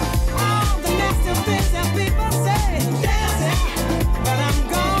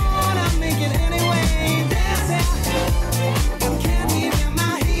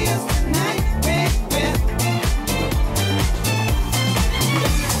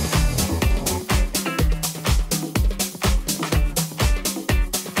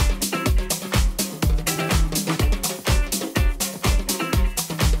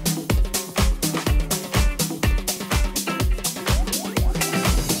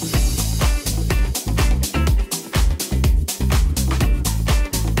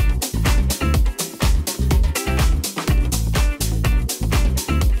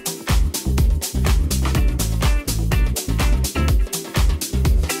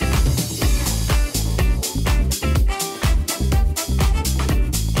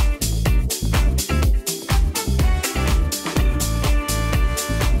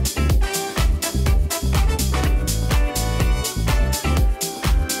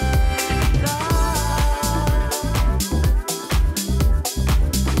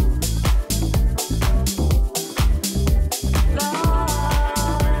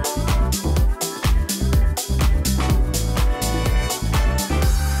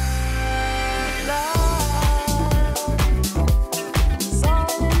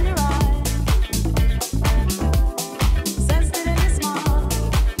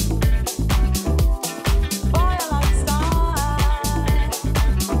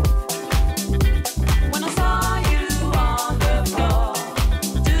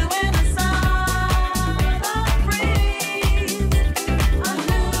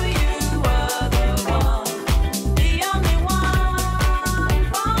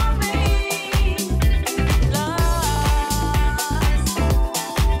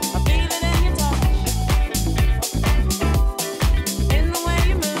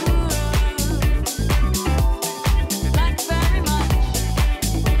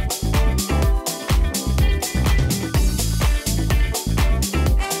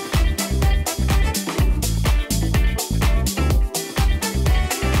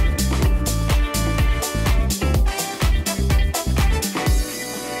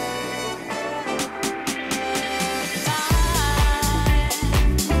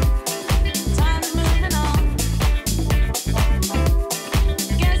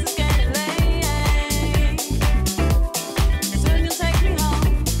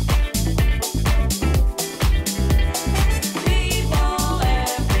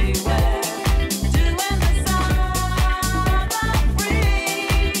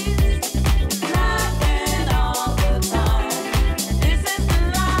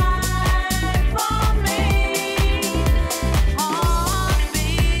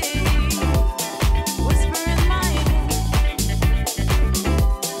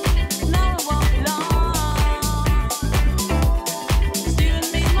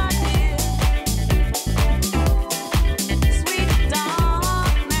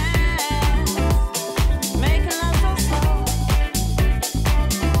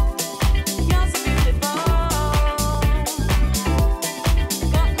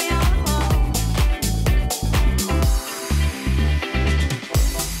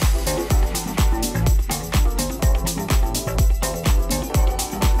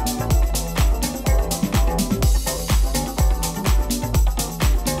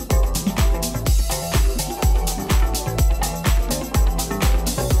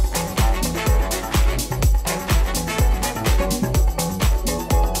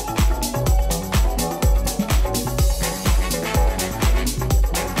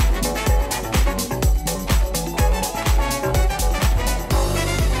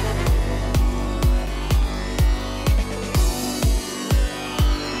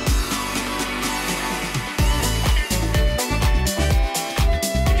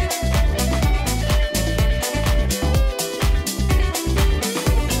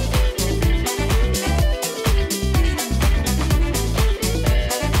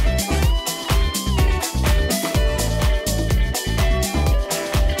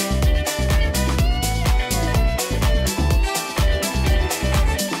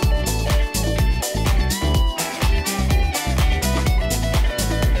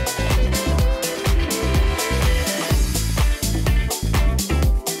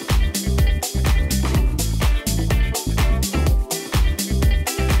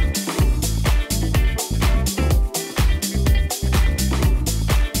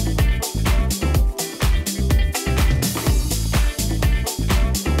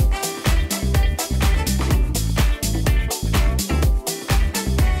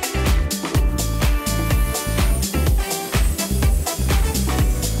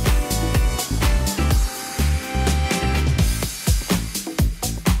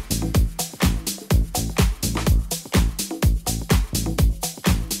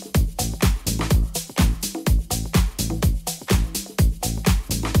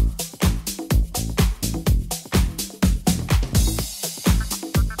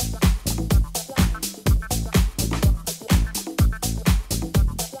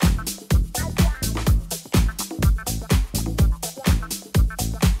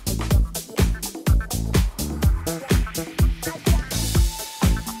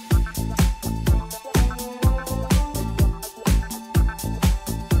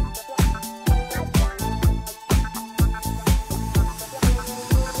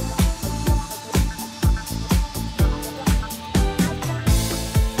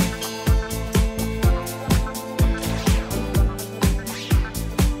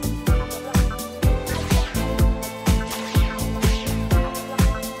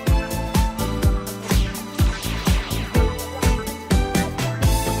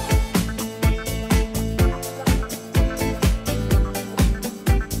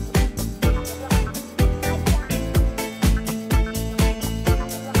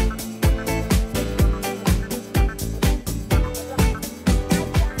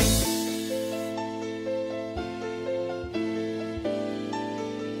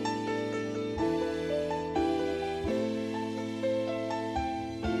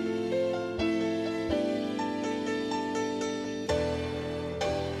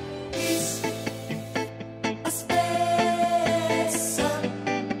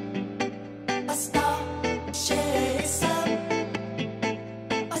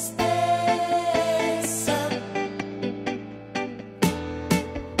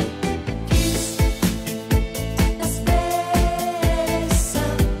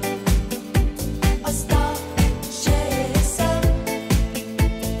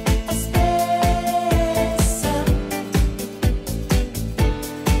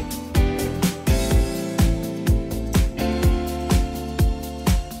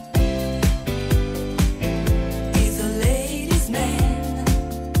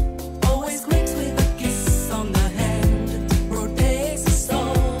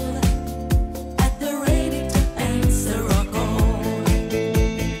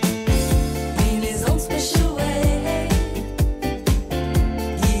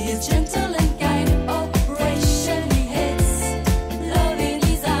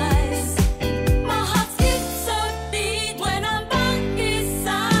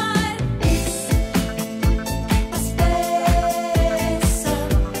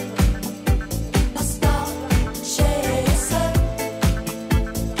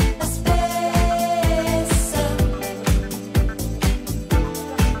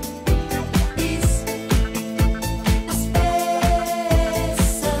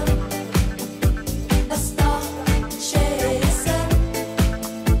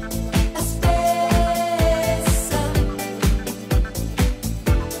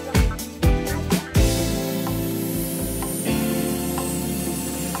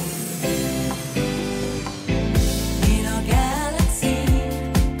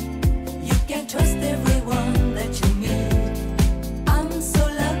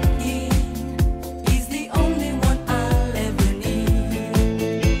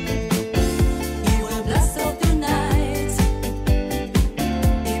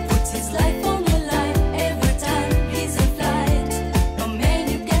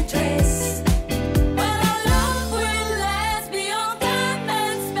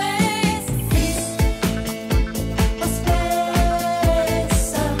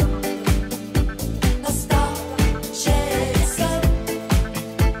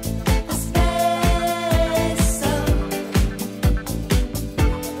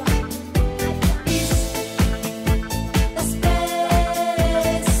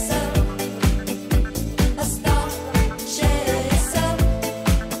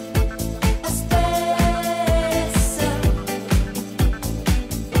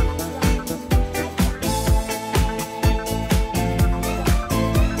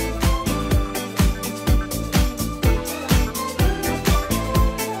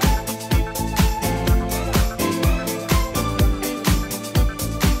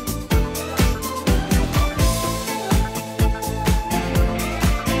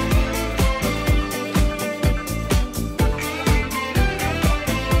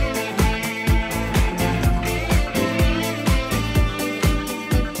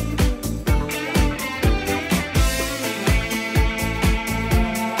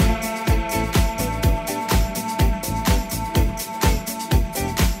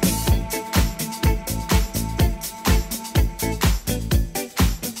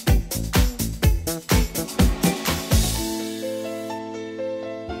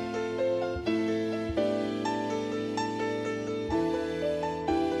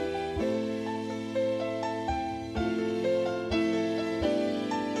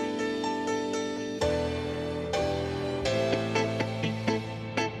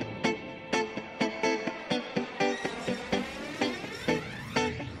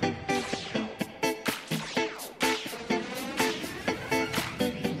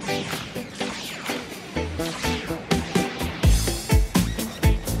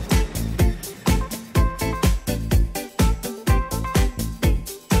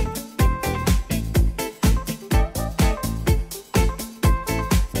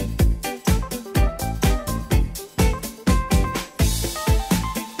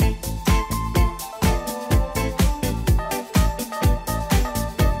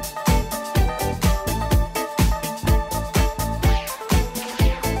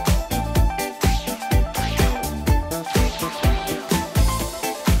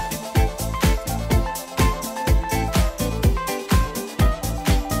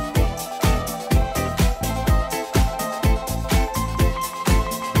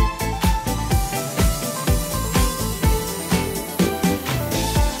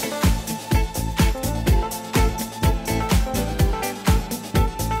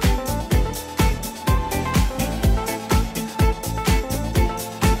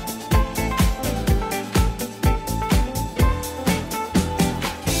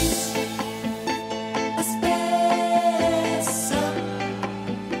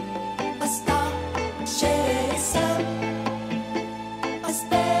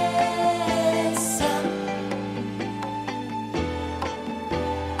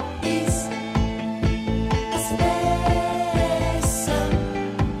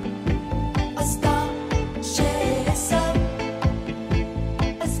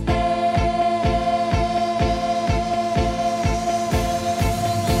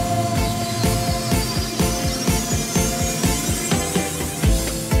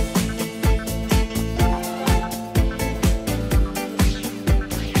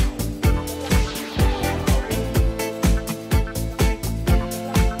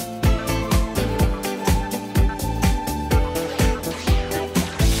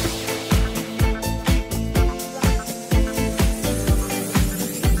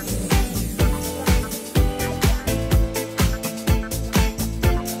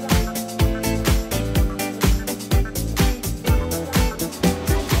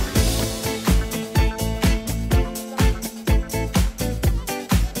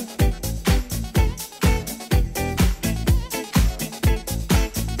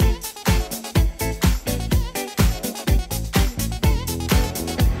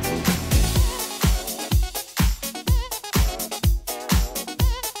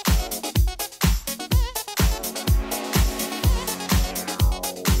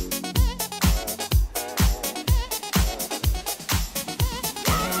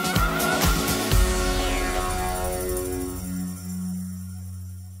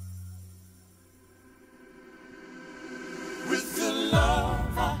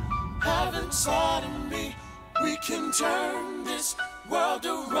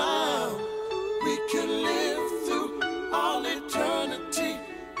 around. We could live through all eternity,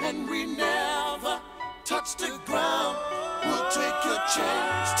 and we never touch the ground. We'll take a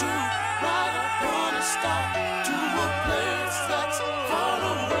chance to ride upon a star to a place that's far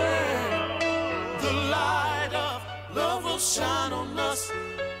away. The light of love will shine on us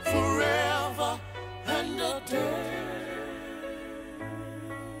forever and a day.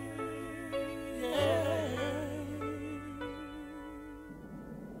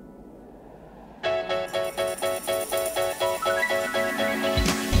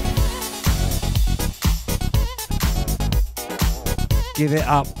 Give it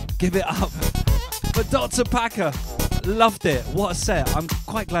up for Dr. Packer. Loved it. What a set. I'm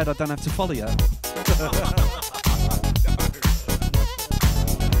quite glad I don't have to follow you.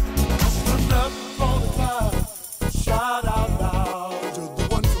 Shout out loud, you're the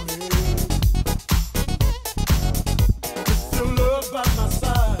one for me. If your love by my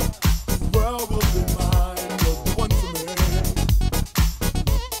side, the world will be mine. You're the one for me.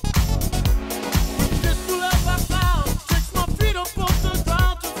 With this new love I found, takes my feet up off the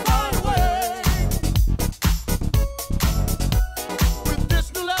ground to fly away. With this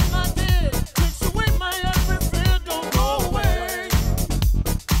new love I did, takes away my every fear, don't go away.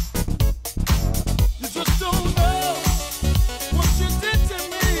 You just don't know what you did to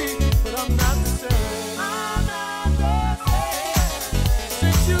me, but I'm not the same. I'm not the same.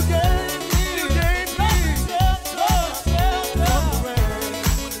 Since you gave me love, from the rain.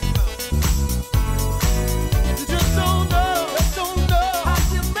 You just don't know how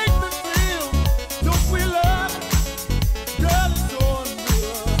you make me feel. Your sweet love, girl, it's so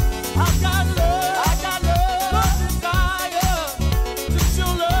unreal. I got love, desire to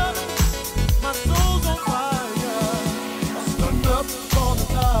show love. My soul's on fire. I stand up on the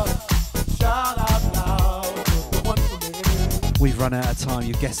top. Shout out loud, you're the one for me. We've run out of time.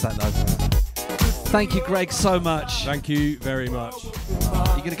 You guessed that, though. Thank you, Greg, so much. Thank you very much.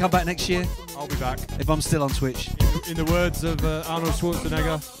 You going to come back next year? I'll be back. If I'm still on Twitch. In the words of Arnold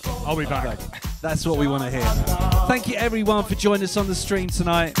Schwarzenegger, I'll be back. That's what we want to hear. Thank you, everyone, for joining us on the stream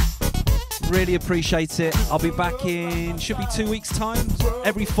tonight. Really appreciate it. I'll be back in, should be 2 weeks' time,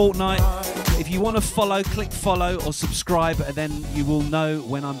 every fortnight. If you want to follow, click follow or subscribe, and then you will know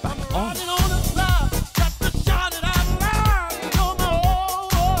when I'm back on.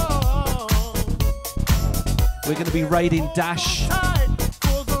 We're going to be raiding Dash in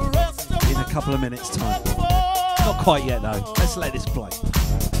a couple of minutes' time. Not quite yet, though. Let's let this play.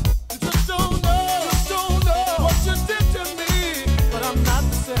 Just don't know what you did to me, but I'm not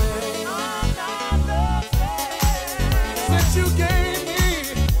the same. Since you gave me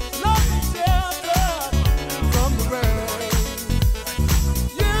love and shelter from the rain,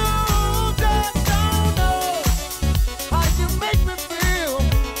 you just don't know how you make me feel.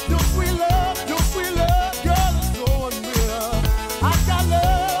 Your sweet love, girl, is so unreal. I got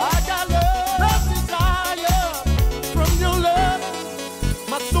love, desire from your love.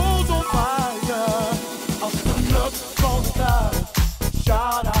 My soul's on fire. I'll stand up on the side.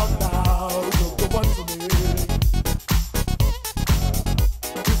 Shout out loud, you're the one for me.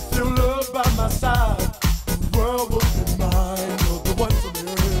 With your love by my side, the world will be mine. You're the one for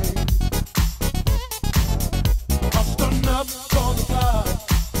me. I'll stand up on the side.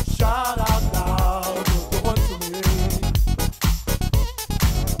 Shout out loud, you're the one for me.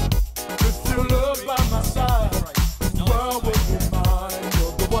 With your love by my side, the world will be mine.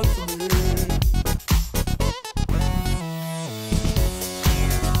 You're the one for me.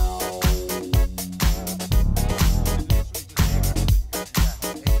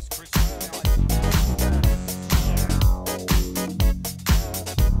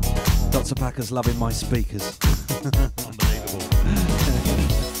 Dr. Packer's loving my speakers. Unbelievable.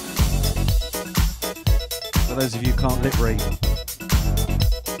 For those of you who can't lip read.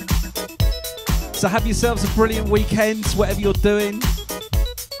 So have yourselves a brilliant weekend, whatever you're doing.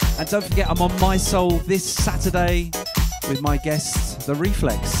 And don't forget, I'm on My Soul this Saturday with my guest, The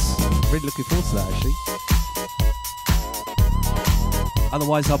Reflex. Really looking forward to that, actually.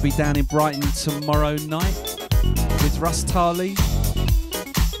 Otherwise, I'll be down in Brighton tomorrow night with Russ Tarley.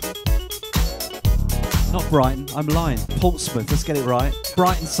 Not Brighton, I'm lying. Portsmouth, let's get it right.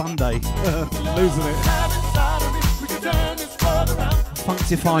 Brighton Sunday. Losing it.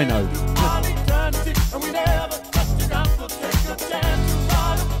 Functifino.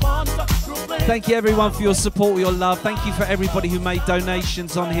 Thank you everyone for your support, your love. Thank you for everybody who made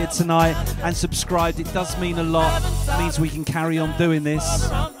donations on here tonight and subscribed. It does mean a lot. It means we can carry on doing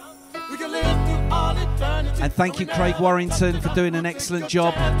this. And thank you, Craig Warrington, for doing an excellent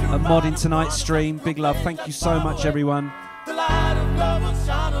job at modding tonight's stream. Big love. Thank you so much, everyone. love will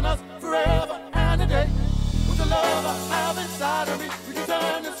shine on us forever and a day. With the love I have inside of me, we can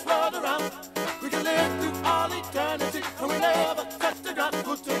turn this world around. We can live through all eternity, and we never touch the ground.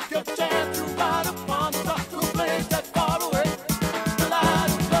 We'll take a chance to ride upon the top to a place that's far away. The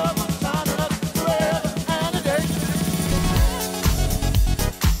light of love will shine on us forever and a day.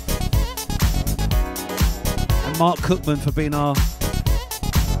 And Mark Cookman for being our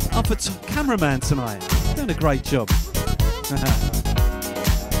cameraman tonight. Doing a great job.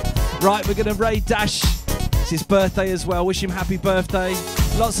 Right, we're going to raid Dash. It's his birthday as well. Wish him happy birthday.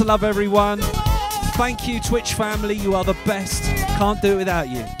 Lots of love, everyone. Thank you, Twitch family. You are the best. Can't do it without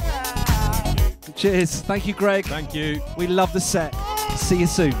you. Cheers. Thank you, Greg. Thank you. We love the set. See you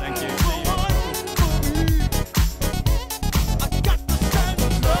soon. Thank you.